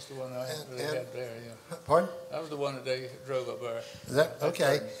 Well, that's the one I had there, yeah. Pardon? That was the one that they drove up there.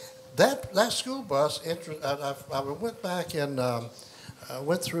 Okay. That school bus, I went back and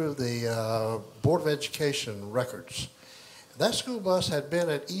went through the Board of Education records. That school bus had been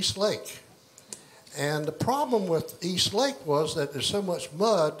at East Lake. And the problem with East Lake was that there's so much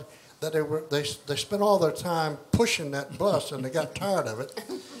mud that they spent all their time pushing that bus, and they got tired of it,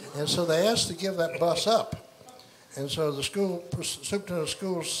 and so they asked to give that bus up, and so the superintendent of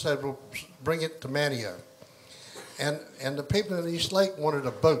schools said, "Well, bring it to Manio," and the people in East Lake wanted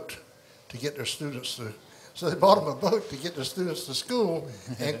a boat to get their students to, so they bought them a boat to get their students to school,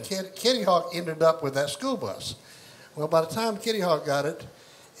 and Kitty Hawk ended up with that school bus. Well, by the time Kitty Hawk got it,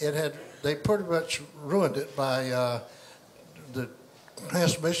 they pretty much ruined it by the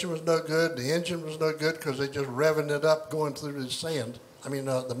transmission was no good, the engine was no good because they just revving it up going through the sand,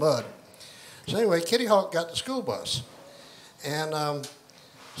 the mud. So anyway, Kitty Hawk got the school bus. And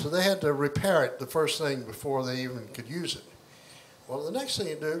so they had to repair it the first thing before they even could use it. Well, the next thing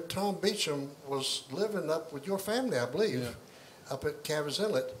you do, Tom Beecham was living up with your family, I believe, up at Cavers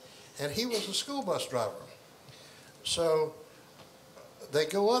Inlet, and he was a school bus driver. So they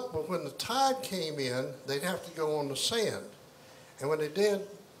go up, but when the tide came in, they'd have to go on the sand. And when they did,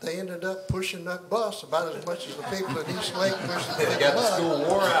 they ended up pushing that bus about as much as the people at East Lake pushed it. They got the school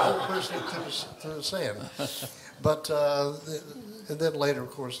wore out. Pushed it to the sand. But and then later,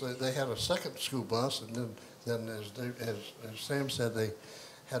 of course, they had a second school bus, and then as Sam said, they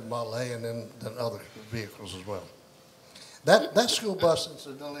had Model A, and then other vehicles as well. That school bus,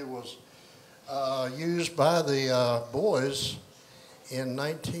 incidentally, was used by the boys in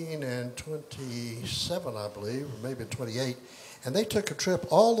 1927, I believe, or maybe 28. And they took a trip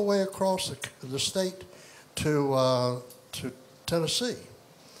all the way across the state to Tennessee.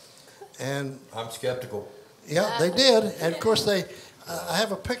 And I'm skeptical. yeah, they did. And of course, I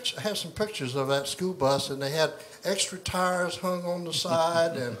have some pictures of that school bus, and they had extra tires hung on the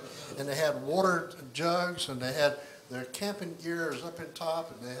side, and they had water jugs, and they had their camping gears up in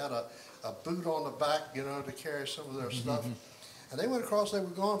top, and they had a boot on the back, to carry some of their stuff. And they went across. They were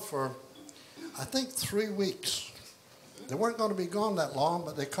gone for, I think, 3 weeks. They weren't going to be gone that long,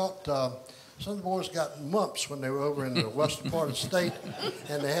 but they caught, some of the boys got mumps when they were over in the western part of the state,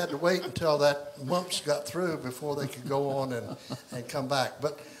 and they had to wait until that mumps got through before they could go on and come back.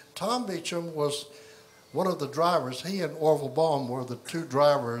 But Tom Beecham was one of the drivers. He and Orville Baum were the two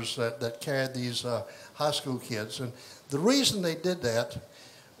drivers that carried these high school kids. And the reason they did that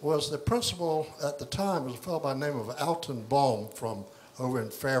was the principal at the time was a fellow by the name of Alton Baum from over in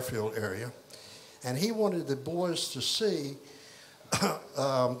Fairfield area. And he wanted the boys to see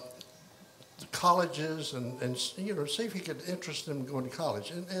the colleges and see if he could interest them in going to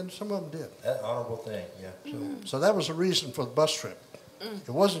college. And some of them did. That honorable thing, yeah. So that was the reason for the bus trip. It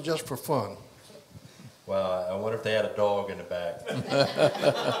wasn't just for fun. Well, I wonder if they had a dog in the back.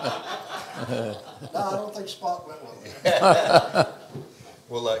 No, I don't think Spot went with it.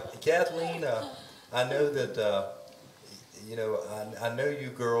 Well, Kathleen, I know that, I know you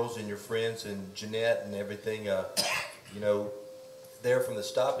girls and your friends and Jeanette and everything, they're from the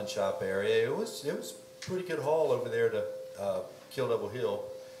Stop and Shop area. It was pretty good haul over there to Kill Devil Hill.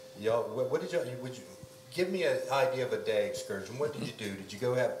 Y'all, what did would you give me an idea of a day excursion? What did you do? Did you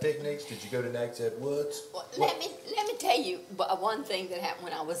go have picnics? Did you go to Nags Head Woods? Well, let me tell you one thing that happened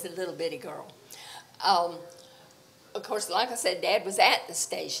when I was a little bitty girl. Of course, like I said, Dad was at the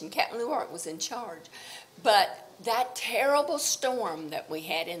station. Captain Newark was in charge. But that terrible storm that we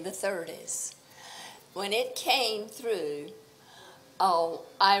had in the 30s, when it came through,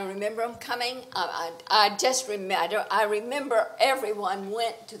 I remember them coming. I remember everyone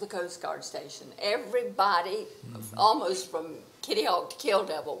went to the Coast Guard station. Everybody, almost from Kitty Hawk to Kill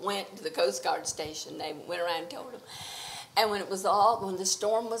Devil, went to the Coast Guard station. They went around and told them. And when the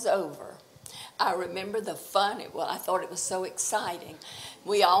storm was over, I remember the fun. I thought it was so exciting.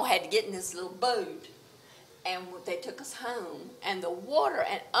 We all had to get in this little boat, and they took us home. And the water,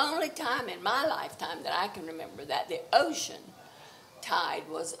 and only time in my lifetime that I can remember that the ocean tide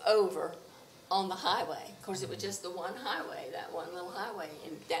was over on the highway. Of course, it was just the one highway, that one little highway,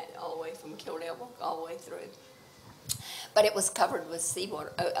 and that all the way from Kill Devil all the way through. But it was covered with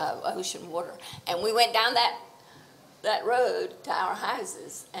seawater, ocean water, and we went down that road to our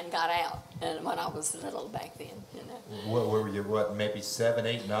houses and got out. And when I was little back then, What were you? What, maybe 7,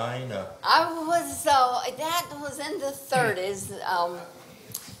 8, 9? I was that was in the 30s.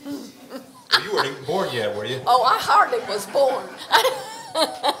 You weren't even born yet, were you? Oh, I hardly was born.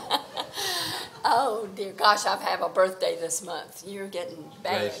 Oh dear gosh, I have a birthday this month. You're getting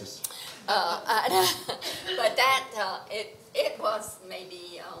bad. Gracious. But that it was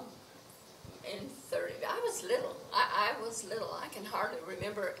maybe in 30. I was little. I was little. I can hardly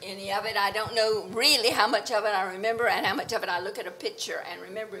remember any of it. I don't know really how much of it I remember and how much of it I look at a picture and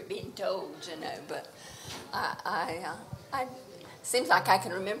remember it being told, But I seems like I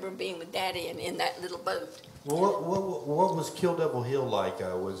can remember being with Daddy in that little boat. Well, what was Kill Devil Hill like?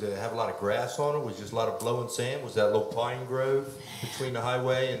 Was it have a lot of grass on it? Was it just a lot of blowing sand? Was that a little pine grove between the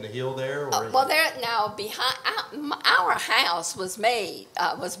highway and the hill there? Well, there now behind our house was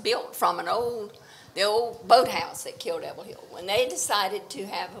built from the old boathouse at Kill Devil Hill. When they decided to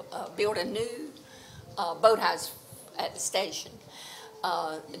build a new boathouse at the station,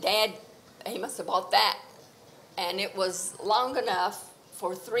 Dad, he must have bought that. And it was long enough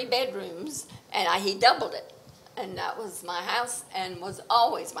for 3 bedrooms, and he doubled it. And that was my house, and was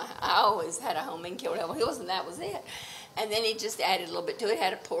always I always had a home in Kill Devil Hills, and that was it. And then he just added a little bit to it.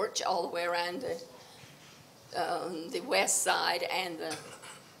 Had a porch all the way around the west side and the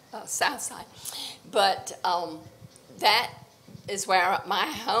south side. But that is where my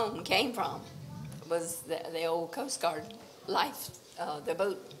home came from, was the old Coast Guard life, the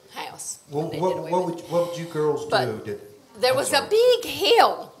boat house. Well, what would you girls do? There was a big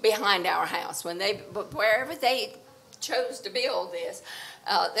hill behind our house wherever they chose to build this.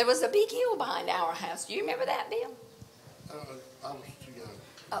 There was a big hill behind our house. Do you remember that, Bill? I was too young.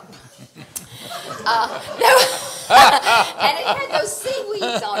 Oh. And it had those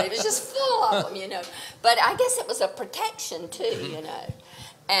seaweeds on it. It was just full of them, But I guess it was a protection too,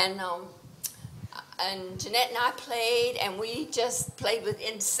 And Jeanette and I played, and we just played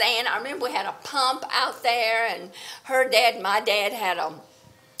in sand. I remember we had a pump out there, and her dad and my dad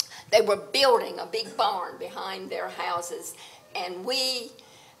they were building a big barn behind their houses, and we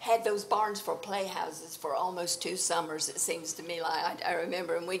had those barns for playhouses for almost 2 summers, it seems to me like. I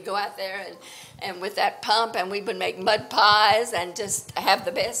remember, and we'd go out there and with that pump, and we would make mud pies and just have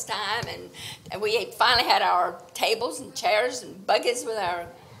the best time, and we finally had our tables and chairs and buggies with our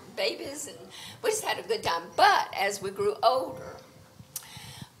babies, and we just had a good time. But as we grew older,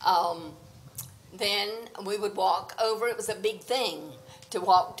 then we would walk over. It was a big thing to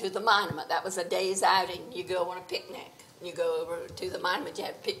walk to the monument. That was a day's outing. You go on a picnic. You go over to the monument. You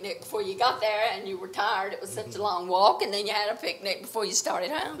had a picnic before you got there, and you were tired. It was such a long walk, and then you had a picnic before you started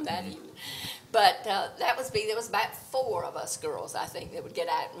home that evening. But there was about 4 of us girls, I think, that would get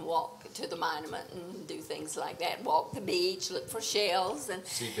out and walk to the monument and do things like that. Walk the beach, look for shells and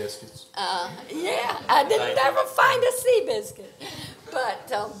sea biscuits. Yeah, I didn't ever find a sea biscuit. But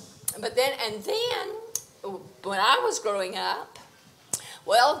then when I was growing up,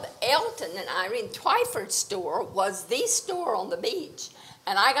 well, Elton and Irene Twyford's store was the store on the beach,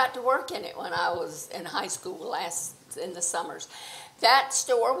 and I got to work in it when I was in high school in the summers. That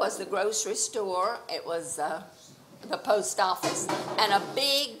store was the grocery store. It was the post office and a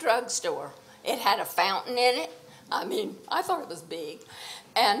big drugstore. It had a fountain in it. I mean, I thought it was big.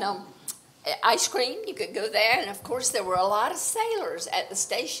 And ice cream, you could go there, and of course there were a lot of sailors at the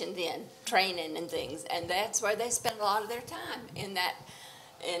station then, training and things, and that's where they spend a lot of their time, in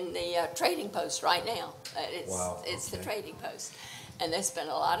the trading post right now. It's the trading post, and they spent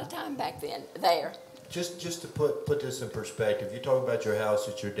a lot of time back then there. Just to put this in perspective, you talk about your house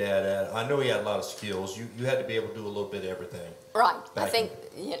that your dad had. I know he had a lot of skills. You had to be able to do a little bit of everything. Right. I think,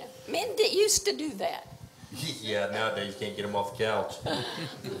 men used to do that. Yeah, nowadays you can't get them off the couch.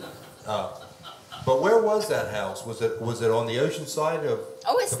 But where was that house? Was it on the ocean side of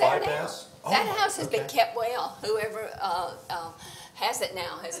It's the there bypass? now. That house has been kept well. Whoever has it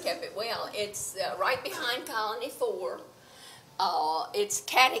now has kept it well. It's right behind Colony 4. It's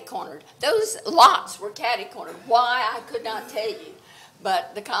catty-cornered. Those lots were catty-cornered. Why, I could not tell you.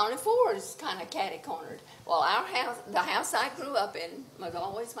 But the Colony 4 is kind of catty-cornered. Well, our house, the house I grew up in, was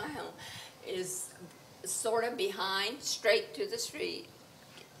always my home, is sort of behind, straight to the street.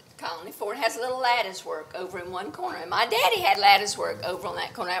 Colony 4 has a little lattice work over in one corner. And my daddy had lattice work over on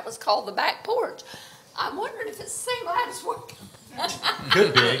that corner. That was called the back porch. I'm wondering if it's the same lattice work.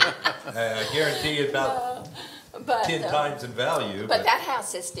 Could be. I guarantee you about 10 times in value. But that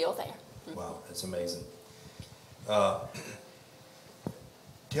house is still there. Wow, that's amazing. Tell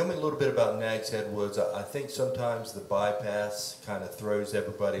me a little bit about Nags Head Woods. I think sometimes the bypass kind of throws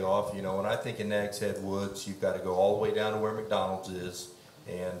everybody off. You know, when I think of Nags Head Woods, you've got to go all the way down to where McDonald's is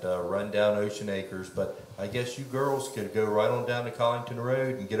and run down Ocean Acres. But I guess you girls could go right on down to Collington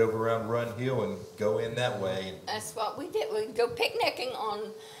Road and get over around Run Hill and go in that way. That's what we did. We'd go picnicking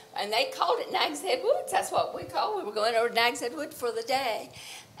on, and they called it Nags Head Woods. That's what we called it. We were going over to Nags Head Wood for the day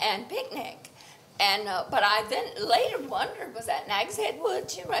and picnic. And but I then later wondered, was that Nags Head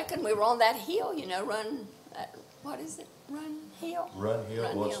Woods? You reckon we were on that hill? You know, what is it? Run Hill. Run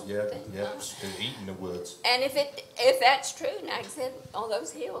Hill was eating the woods. And if that's true, Nags Head on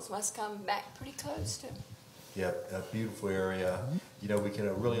those hills must come back pretty close to. Yeah, a beautiful area. You know, we can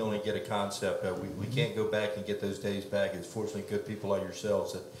really only get a concept. We can't go back and get those days back. It's fortunately good people like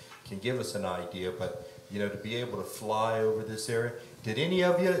yourselves that can give us an idea. But you know, to be able to fly over this area. Did any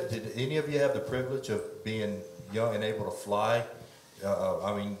of you have the privilege of being young and able to fly?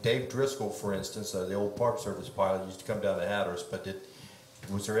 I mean, Dave Driscoll, for instance, the old Park Service pilot, used to come down to Hatteras. But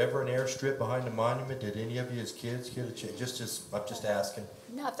was there ever an airstrip behind the monument? Did any of you as kids get a chance? I'm just asking.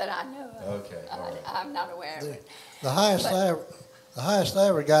 Not that I know of. Okay, all right. I'm not aware of it. The highest I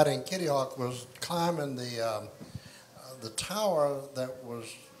ever got in Kitty Hawk was climbing the tower that was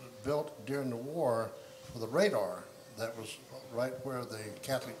built during the war for the radar. That was right where the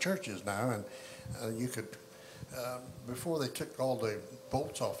Catholic Church is now, and you could, before they took all the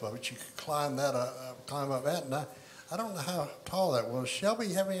bolts off of it, you could climb up that. And I don't know how tall that was. Shelby,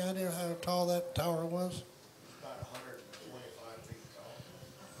 you have any idea how tall that tower was? About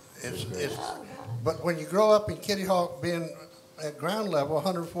 125 feet tall. But when you grow up in Kitty Hawk, being at ground level,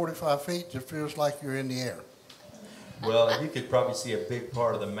 145 feet, it feels like you're in the air. Well, you could probably see a big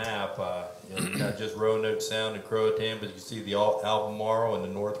part of the map, not just Roanoke Sound and Croatan, but you can see the Albemarle and the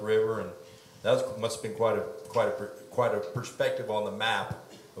North River, and that must have been quite a perspective on the map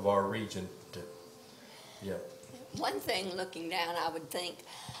of our region. Yeah. One thing looking down, I would think,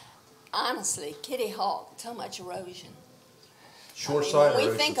 honestly, Kitty Hawk, so much erosion. Shore side or when we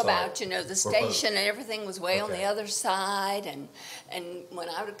ocean think side? about, the station and everything was way on the other side, and when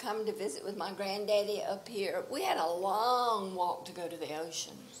I would come to visit with my granddaddy up here, we had a long walk to go to the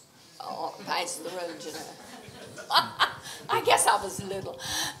ocean, past the road, I guess I was little,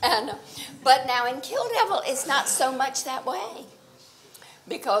 but now in Kill Devil, it's not so much that way,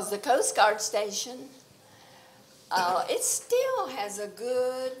 because the Coast Guard station, it still has a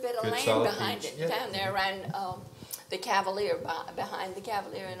good bit of land behind it, down there around the Cavalier, behind the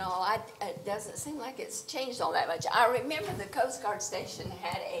Cavalier and all. It doesn't seem like it's changed all that much. I remember the Coast Guard station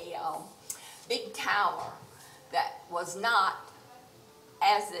had a big tower that was not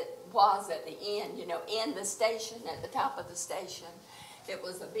as it was at the end, in the station, at the top of the station. It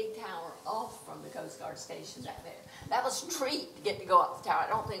was a big tower off from the Coast Guard station back there. That was a treat to get to go up the tower. I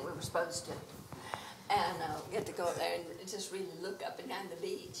don't think we were supposed to. And get to go up there and just really look up and down the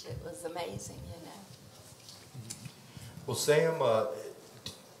beach. It was amazing, Well, Sam,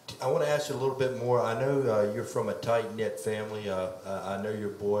 I want to ask you a little bit more. I know you're from a tight-knit family. I know your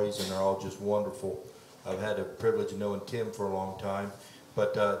boys, and they're all just wonderful. I've had the privilege of knowing Tim for a long time.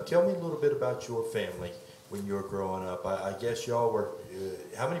 But tell me a little bit about your family when you were growing up. I guess y'all were,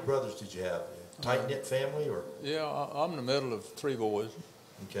 how many brothers did you have? Tight-knit family? Or? Yeah, I'm in the middle of 3 boys.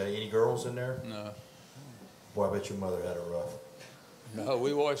 Okay, any girls in there? No. Boy, I bet your mother had it rough. No,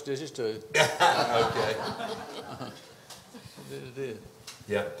 we washed dishes too. Okay. It did.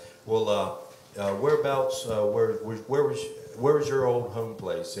 Yeah. Well, whereabouts? Where was your old home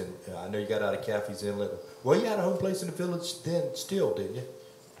place? And I know you got out of Caffey's Inlet. Well, you had a home place in the village then, still, didn't you?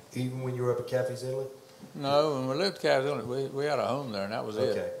 Even when you were up at Caffey's Inlet. No, when we lived at Cabs Inlet, we had a home there, and that was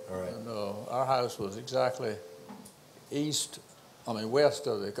it. Okay. All right. And, our house was exactly west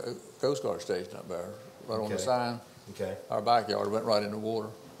of the Coast Guard station up there, right on the Okay. sign. Okay. Our backyard went right in the water.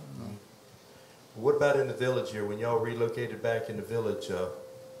 What about in the village here? When y'all relocated back in the village,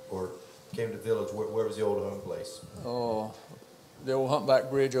 or came to the village, where was the old home place? Oh, the old humpback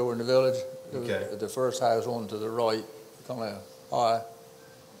bridge over in the village. It was Okay. the first house on to the right, kind of high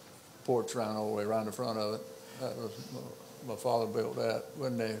porch ran all the way around the front of it. That was, my father built that.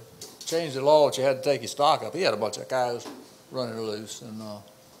 When they changed the law that you had to take your stock up, he had a bunch of cows running loose, and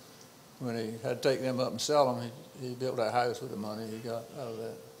when he had to take them up and sell them, he built that house with the money he got out of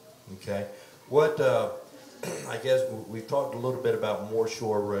that. Okay. What, I guess we've talked a little bit about Moore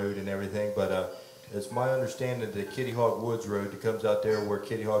Shore Road and everything, but it's my understanding that Kitty Hawk Woods Road that comes out there where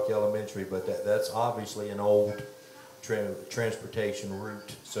Kitty Hawk Elementary, but that's obviously an old transportation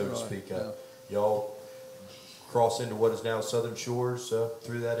route, so to Right, speak. yeah. Y'all cross into what is now Southern Shores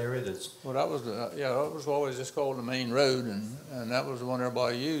through that area? Well, that was that was always just called the main road, and that was the one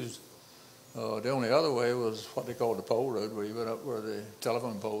everybody used. The only other way was what they called the pole road, where you went up where the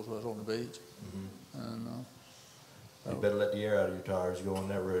telephone poles was on the beach. And You better let the air out of your tires. You go on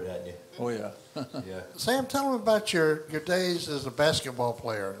that road, hadn't you? oh yeah, Yeah. Sam, tell them about your days as a basketball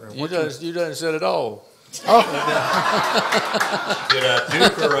player. you done said it all. Did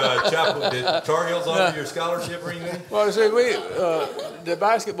Duke or Chapel, did Tar Heels offer your scholarship or anything? Well, see, the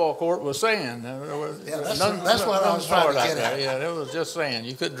basketball court was sand. Yeah, that's what I was trying to get at. Yeah, it was just sand.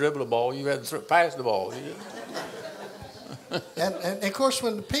 You couldn't dribble the ball. You had to pass the ball. And of course,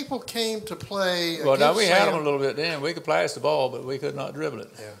 when the people came to play, Well, now we against had them Sam- a little bit then. We could pass the ball, but we could not dribble it.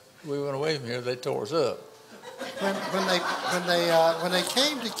 Yeah. We went away from here. They tore us up. When they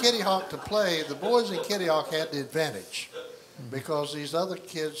came to Kitty Hawk to play, the boys in Kitty Hawk had the advantage because these other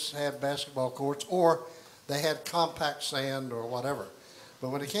kids had basketball courts or they had compact sand or whatever. But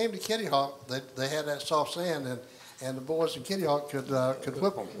when it came to Kitty Hawk, they had that soft sand, and the boys in Kitty Hawk could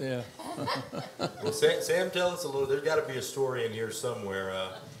whip them. Yeah. Well, Sam, tell us a little. There's got to be a story in here somewhere.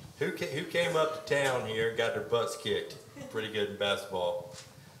 Who came up to town here and got their butts kicked pretty good in basketball?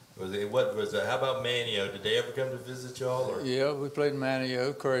 How about Manio? Did they ever come to visit y'all? Or? Yeah, we played in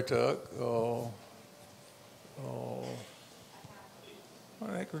Manio, Currituck.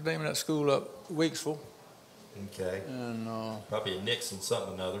 What the heck was the name of that school up? Weeksville. Okay. And Probably a Nixon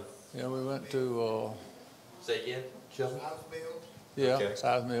something or another. yeah, we went to Say again, Sheldon? Okay.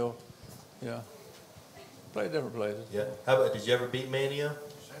 South Mill. Yeah, played different places. Yeah. How about? Did you ever beat Manio?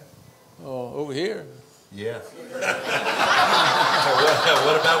 Over here. Yeah. what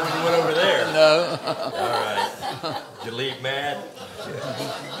about when you went over there? No. All right. Did you leave mad?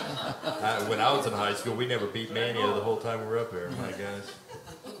 When I was in high school, we never beat Manio the whole time we were up there, my guys.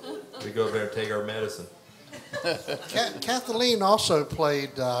 We go over there and take our medicine. Kathleen also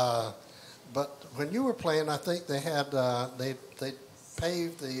played, but when you were playing, I think they had they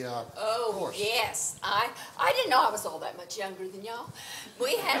paved the Oh, course. yes. I didn't know I was all that much younger than y'all.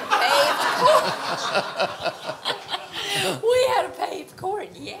 We had a paved court. We had a paved court,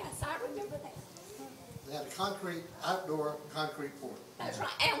 yes, I remember that. They had a outdoor concrete court. That's right,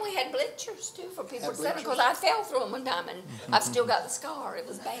 and we had bleachers too for people Had to sit on, because bleachers? I fell through them one time and I've still got the scar, it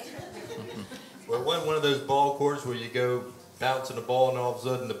was bad. Well, it wasn't one of those ball courts where you go bouncing the ball and all of a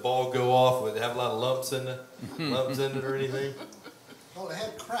sudden the ball go off. Would it have a lot of lumps in it or anything? Well, they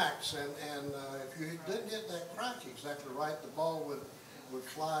had cracks, and if you didn't hit that crack exactly right, the ball would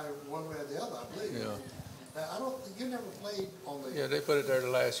fly one way or the other, I believe. Yeah. Now, I don't think you never played on the Yeah, they put it there the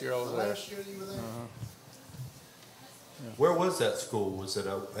last year I was there. last year you were there. Where was that school? Was it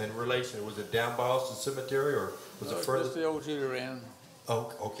in relation? Was it down by Austin Cemetery or was it Just further? the old Judy ran.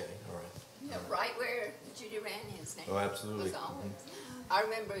 Oh, okay, all right. Yeah, right where Judy Rannian's name Oh, absolutely. was on. I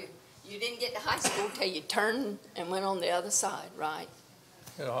remember you didn't get to high school till you turned and went on the other side, right?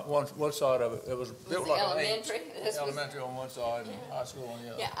 You know, one side of it, it was built it like an elementary? H. This was- Elementary on one side and high school on the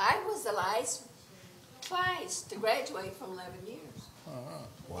other. Yeah, I was the last class to graduate from 11 years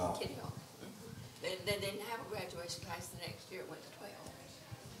Wow. in Kitty Hawk. They didn't have a graduation class the next year, it went to 12.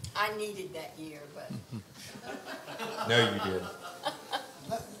 I needed that year, but No, you didn't.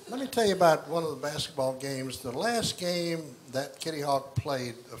 Let me tell you about one of the basketball games. The last game that Kitty Hawk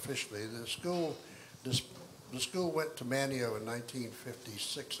played officially, the school went to Manio in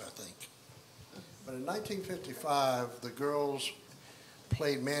 1956, I think. But in 1955, the girls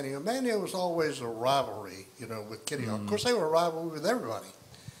played Manio. Manio was always a rivalry, with Kitty Hawk. Of course, they were a rivalry with everybody.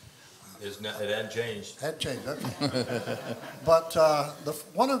 It hadn't changed. Had changed, okay. But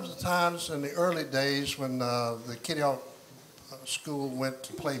one of the times in the early days when the Kitty Hawk school went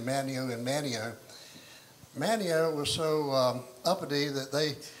to play Manio in Manio, Manio was so uppity that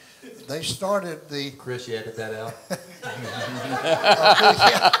they started the... Chris, you edit that out?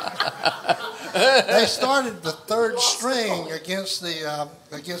 They started the third string against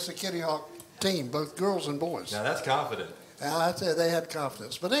the Kitty Hawk team, both girls and boys. Now that's confident. I'd say they had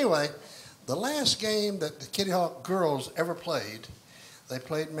confidence. But anyway, the last game that the Kitty Hawk girls ever played, they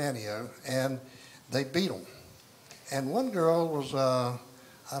played Manio, and they beat them. And one girl was,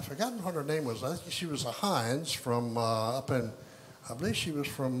 I've forgotten what her name was. I think she was a Hines from I believe she was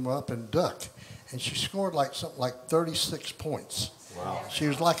from up in Duck. And she scored something like 36 points. Wow. She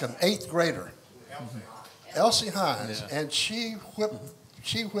was like an 8th grader. Elsie Hines, yeah. And she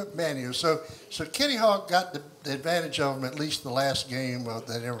whipped Manio. So Kitty Hawk got the advantage of them at least the last game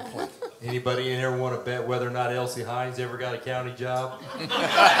they ever played. Anybody in here want to bet whether or not Elsie Hines ever got a county job?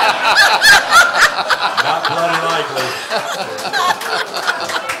 Not bloody likely.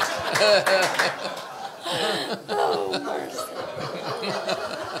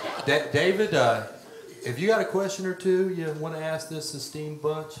 David, if you got a question or two you want to ask this esteemed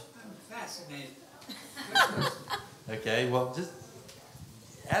bunch? I'm fascinated. Okay, well, just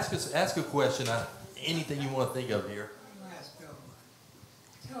ask a question. Anything you want to think of here.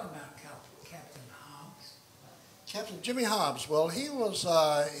 Tell about Captain Hobbs. Captain Jimmy Hobbs. Well, he was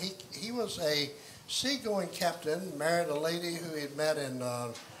a seagoing captain. Married a lady who he had met in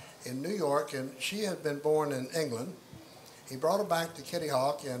New York, and she had been born in England. He brought her back to Kitty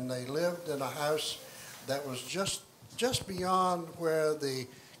Hawk, and they lived in a house that was just beyond where the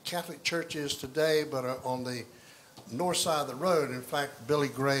Catholic Church is today, but on the north side of the road. In fact, Billy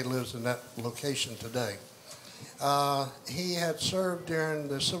Gray lives in that location today. He had served during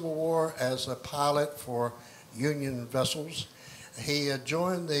the Civil War as a pilot for Union vessels. He had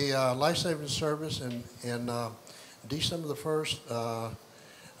joined the lifesaving service in December the 1st,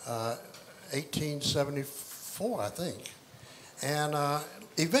 1874, I think, and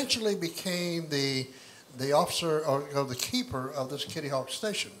eventually became the officer or the keeper of this Kitty Hawk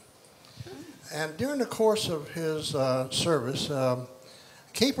station. And during the course of his service,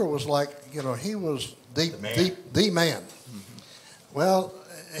 keeper was like, he was the man. Mm-hmm. Well,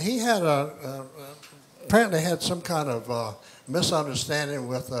 he had apparently had some kind of misunderstanding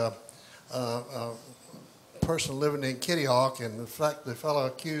with a person living in Kitty Hawk, and in fact, the fellow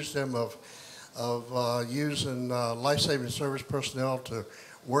accused him of using life-saving service personnel to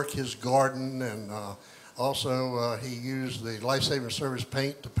work his garden, and also he used the life-saving service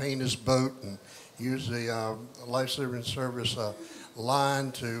paint to paint his boat, and used the life-saving service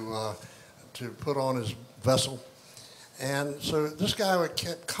line to put on his vessel. And so this guy would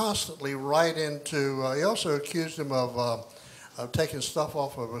kept constantly right into, he also accused him of taking stuff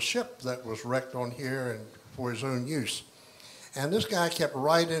off of a ship that was wrecked on here and for his own use. And this guy kept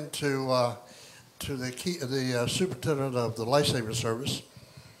right into to the superintendent of the life-saving service.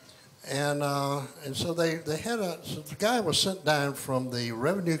 And so they had so the guy was sent down from the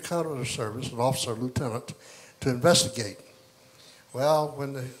Revenue Cutter Service, an officer lieutenant, to investigate. Well,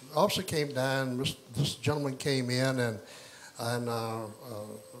 when the officer came down, this gentleman came in and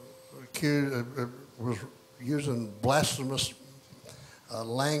was using blasphemous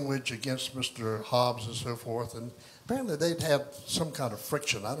language against Mr. Hobbs and so forth. And apparently they'd had some kind of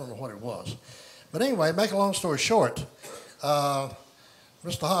friction. I don't know what it was. But anyway, make a long story short,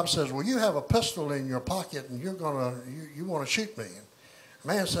 Mr. Hobbs says, well, you have a pistol in your pocket and you want to shoot me. And the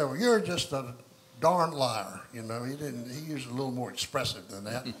man said, well, you're just a darn liar. He used a little more expressive than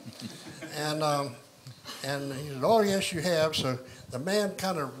that. And he said, oh, yes, you have. So the man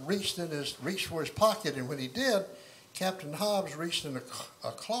kind of reached for his pocket, and when he did, Captain Hobbs reached in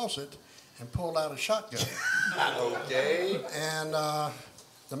a closet and pulled out a shotgun. Okay. And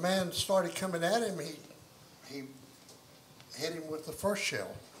the man started coming at him. He hit him with the first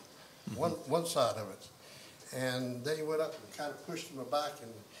shell, one side of it. And then he went up and kind of pushed him back,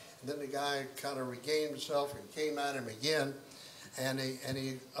 and then the guy kind of regained himself and came at him again, and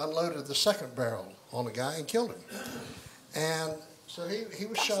he unloaded the second barrel on the guy and killed him. And so he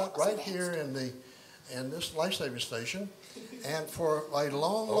was shot right here in this life-saving station, and for a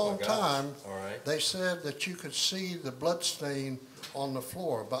long time, they said that you could see the blood stain on the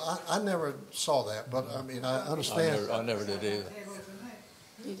floor, but I never saw that. But I mean, I understand. I never did either.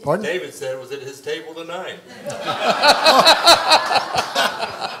 Pardon? David said it was at his table tonight.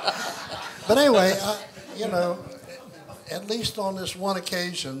 But anyway, at least on this one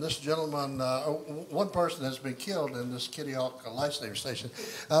occasion, this gentleman, one person has been killed in this Kitty Hawk life saving station.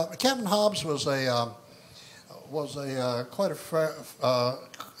 Captain Hobbs was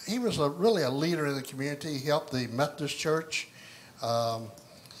he was really a leader in the community. He helped the Methodist Church.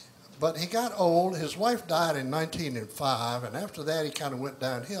 But he got old. His wife died in 1905, and after that he kind of went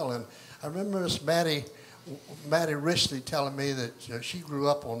downhill. And I remember Miss Mattie Rishley telling me that she grew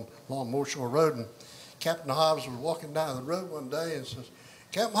up on along Moorshore Road, and Captain Hobbs was walking down the road one day and says,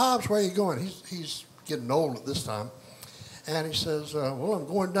 "Captain Hobbs, where are you going?" He's getting old at this time, and he says, "Well, I'm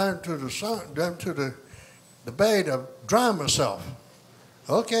going down to the bay to dry myself."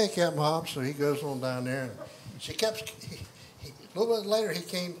 "Okay, Captain Hobbs." So he goes on down there, and she kept. A little bit later, he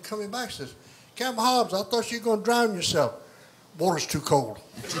came coming back and says, "Captain Hobbs, I thought you were going to drown yourself." "Water's too cold."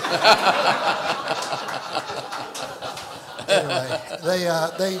 Anyway,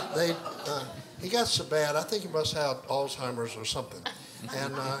 he got so bad. I think he must have Alzheimer's or something.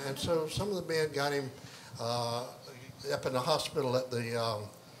 And so some of the men got him up in the hospital at the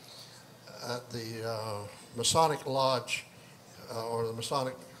Masonic Lodge or the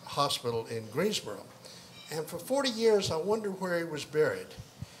Masonic Hospital in Greensboro. And for 40 years, I wondered where he was buried.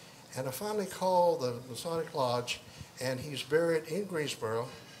 And I finally called the Masonic Lodge, and he's buried in Greensboro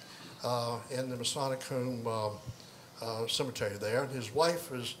in the Masonic Home Cemetery there. And his wife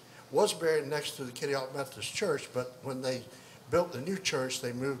was buried next to the Kitty Hawk Methodist Church, but when they built the new church,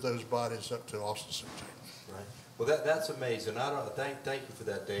 they moved those bodies up to Austin Cemetery. Right. Well, that's amazing. Thank you for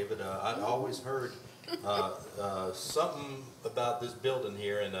that, David. I'd always heard something about this building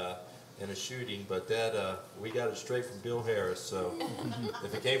here in a shooting, but that we got it straight from Bill Harris. So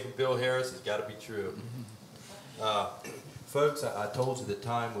if it came from Bill Harris, it's got to be true. Folks, I told you the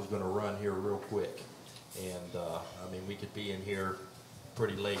time was going to run here real quick, and I mean we could be in here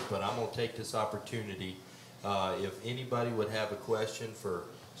pretty late, but I'm going to take this opportunity. If anybody would have a question for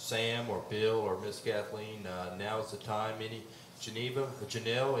Sam or Bill or Miss Kathleen, now is the time. Geneva,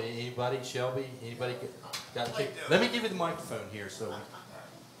 Janelle, anybody, Shelby, anybody got a Let me give you the microphone here. So.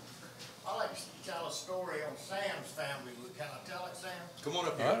 I'd like to tell a story on Sam's family. Can I tell it, Sam? Come on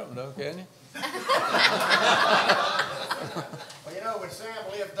up here. I don't know, can you? Well, you know, when Sam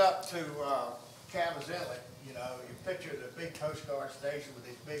lived up to Cabot's Inlet, you know, you picture the big Coast Guard station with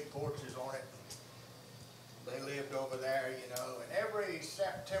these big porches on it. They lived over there, you know, and every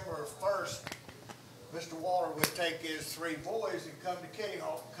September 1st, Mr. Waller would take his 3 boys and come to Kitty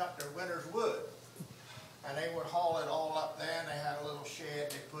Hawk and cut their winter's wood. And they would haul it all up there, and they had a little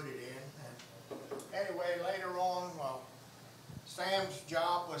shed they put it in. And anyway, later on, well, Sam's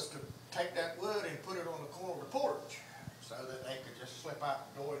job was to take that wood and put it on the corner of the porch so that they could just slip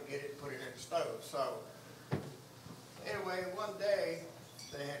out the door and get it and put it in the stove. So anyway, one day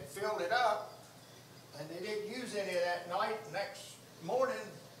they had filled it up, and they didn't use any of that night. Next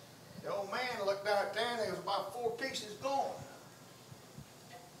morning, the old man looked out there, and there was about 4 pieces gone.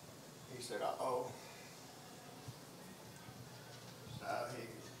 He said, "Uh-oh."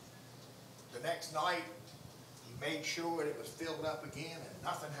 The next night, he made sure it was filled up again and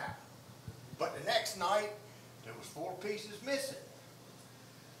nothing happened. But the next night, there was 4 pieces missing.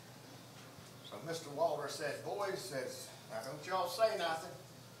 So Mr. Waller said, "Boys," says, "now don't y'all say nothing."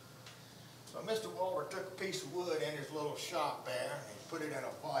 So Mr. Waller took a piece of wood in his little shop there, and he put it in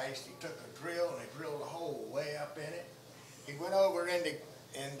a vise. He took a drill and he drilled a hole way up in it. He went over in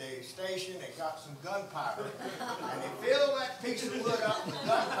the station and got some gunpowder, and he filled that piece of wood up with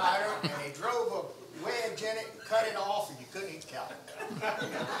gunpowder, and he drove a wedge in it and cut it off, and you couldn't even count it.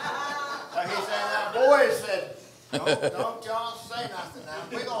 So he said, "Now, boys," said, don't y'all say nothing now.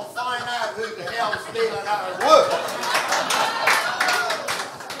 We're going to find out who the hell's stealing our wood."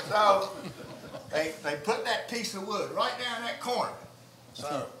 So they put that piece of wood right down that corner.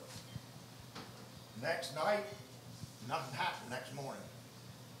 So next night, nothing happened next morning.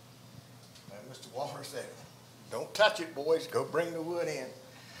 And Mr. Waller said, "Don't touch it, boys. Go bring the wood in."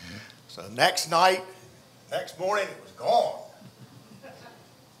 So next morning, it was gone.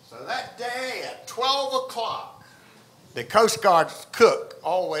 So that day at 12 o'clock, the Coast Guard's cook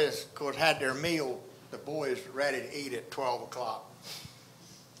always, of course, had their meal, the boys ready to eat at 12 o'clock.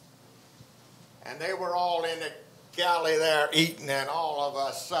 And they were all in the galley there eating, and all of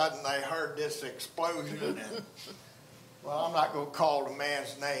a sudden they heard this explosion. And, well, I'm not going to call the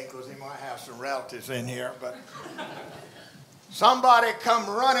man's name because he might have some relatives in here, but somebody come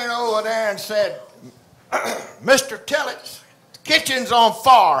running over there and said, "Mr. Tillett's kitchen's on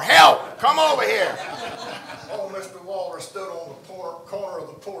fire. Help! Come over here." Oh, Mr. Waller stood on the corner of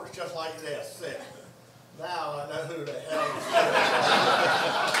the porch just like this. Said, "Now I know who the hell is."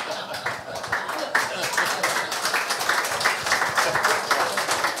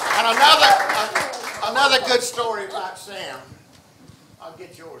 And another good story about Sam. I'll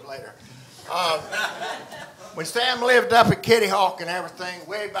get yours later. When Sam lived up at Kitty Hawk and everything,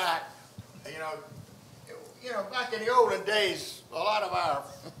 way back, back in the olden days, a lot of our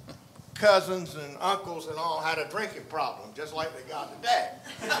cousins and uncles and all had a drinking problem, just like they got today.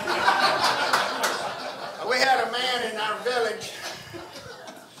 We had a man in our village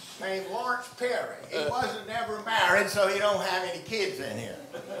named Lawrence Perry. He wasn't ever married, so he don't have any kids in here.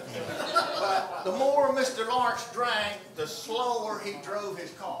 But the more Mr. Lawrence drank, the slower he drove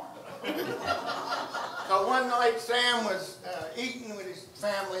his car. So one night Sam was eating with his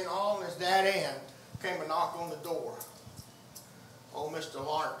family and all, and his daddy, and came a knock on the door. Old Mr.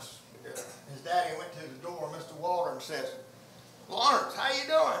 Lawrence, his daddy went to the door. Mr. Walter says, "Lawrence, how you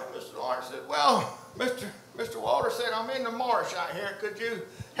doing?" Mr. Lawrence said, "Well, Mr. Walter said, I'm in the marsh out here. Could you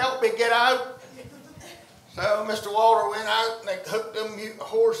help me get out?" So Mr. Walter went out and they hooked the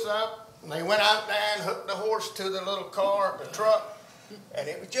horse up, and they went out there and hooked the horse to the little car, the truck, and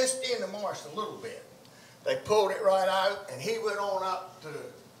it was just in the marsh a little bit. They pulled it right out, and he went on up to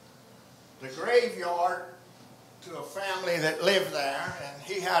the graveyard to a family that lived there, and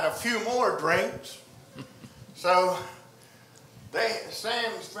he had a few more drinks. So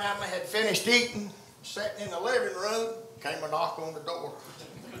Sam's family had finished eating, sitting in the living room, came a knock on the door.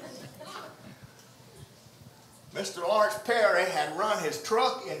 Mr. Lawrence Perry had run his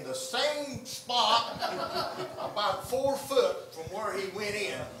truck in the same spot about 4 foot from where he went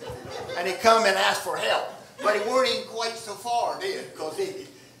in, and he come and asked for help. But he weren't even quite so far, did he? Because he'd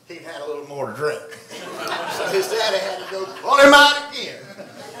had a little more to drink. So his daddy had to go pull him out again.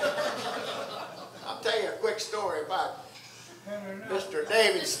 I'll tell you a quick story about Mr.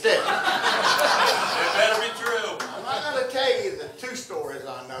 David Stick. It better be true. I'm not going to tell you the 2 stories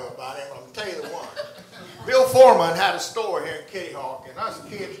I know about him. I'm going to tell you the one. Bill Foreman had a store here in Kitty Hawk, and us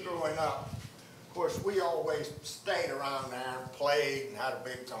kids growing up, of course, we always stayed around there and played and had a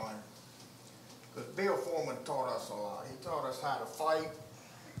big time. Because Bill Foreman taught us a lot. He taught us how to fight.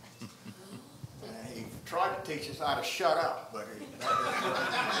 And he tried to teach us how to shut up, but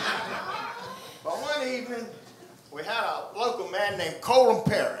one evening, we had a local man named Colin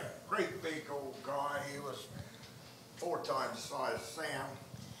Perry. Great big old guy. He was 4 times the size of Sam.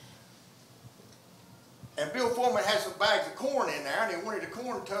 And Bill Foreman had some bags of corn in there, and he wanted the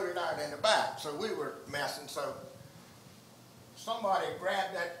corn toted out in the back. So we were messing. So somebody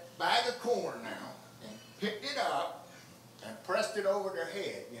grabbed that bag of corn now and picked it up and pressed it over their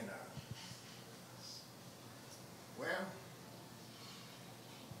head, Well,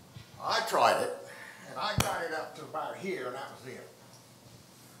 I tried it, and I got it up to about here, and that was it.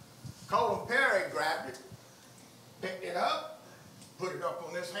 Colin Perry grabbed it, picked it up, put it up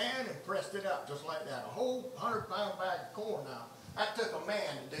on his hand, and pressed it up just like that. A whole 100-pound bag of corn now. That took a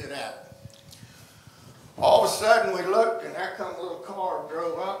man to do that. All of a sudden, we looked, and there come a little car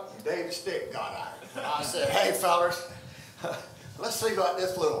drove up, and David Stick got out. And I said, "Hey, fellas, let's see what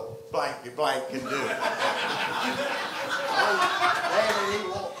this little blanky blank can do." David, he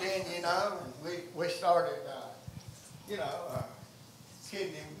walked in, and we started,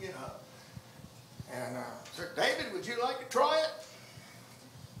 kidding him, And said, "David, would you like to try it?"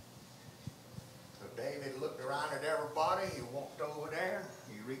 So David looked around at everybody. He walked over there.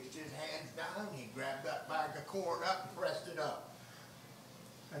 He reached his hands down. He grabbed that bag of corn up and pressed it up.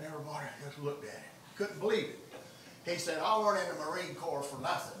 And everybody just looked at it. Couldn't believe it. He said, "I weren't in the Marine Corps for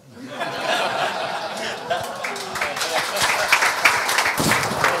nothing."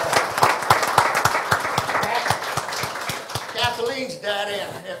 Kathleen's daddy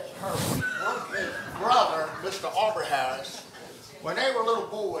and his brother, Mr. Aubrey Harris, when they were little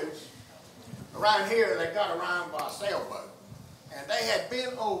boys, around here they got around by a sailboat. And they had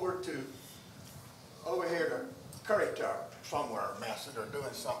been over here to Currituck somewhere, messing or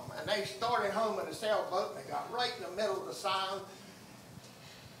doing something. And they started home in a sailboat, and they got right in the middle of the sound,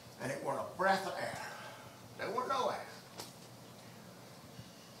 and it was a breath of air. There was no air.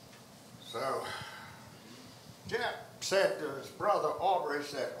 So Jeff said to his brother Aubrey,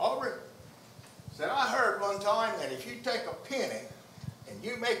 "Aubrey, I heard one time that if you take a penny and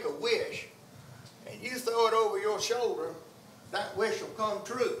you make a wish and you throw it over your shoulder, that wish will come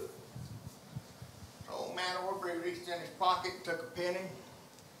true." Old man Aubrey reached in his pocket and took a penny.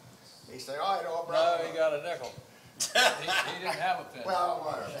 He said, "All right, Aubrey." No, he got a nickel. He didn't have a penny. Well,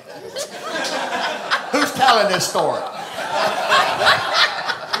 who's telling this story?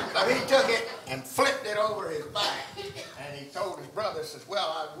 So he took it and flipped it over his back, and he told his brother, says, "Well,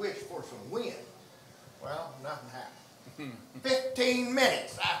 I wish for some wind." Well, nothing happened. 15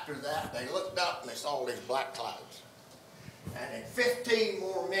 minutes after that, they looked up and they saw these black clouds. And in 15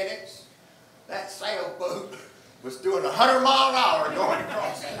 more minutes, that sailboat was doing 100 miles an hour going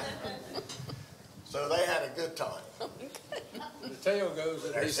across it. So they had a good time. The tale goes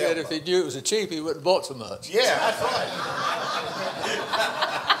that he said if he knew it was a cheap, he wouldn't have bought so much. Yeah, that's right.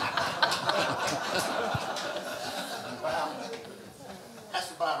 Well,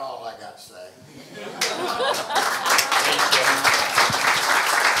 that's about all I got to say.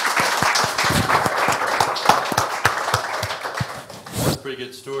 That's a pretty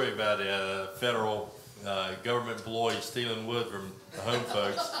good story about a federal government employee stealing wood from the home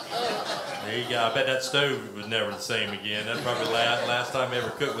folks. There you go. I bet that stove was never the same again. That's probably the last time I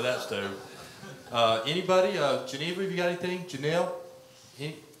ever cooked with that stove. Anybody? Geneva, have you got anything? Janelle?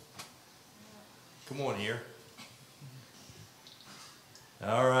 Come on here.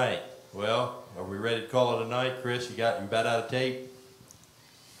 All right. Well, are we ready to call it a night, Chris? You about out of tape?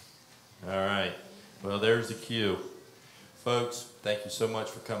 All right. Well, there's the cue. Folks, thank you so much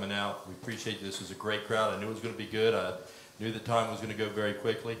for coming out. We appreciate you. This was a great crowd. I knew it was going to be good. I knew the time was going to go very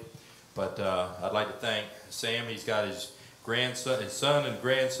quickly. But I'd like to thank Sam. He's got his grandson, his son and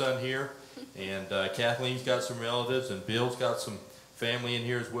grandson here. And Kathleen's got some relatives, and Bill's got some family in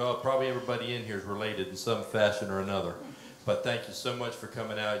here as well. Probably everybody in here is related in some fashion or another. But thank you so much for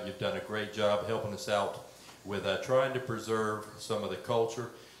coming out. You've done a great job helping us out with trying to preserve some of the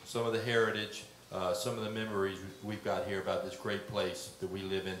culture, some of the heritage, some of the memories we've got here about this great place that we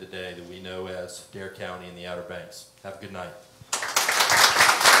live in today that we know as Dare County and the Outer Banks. Have a good night.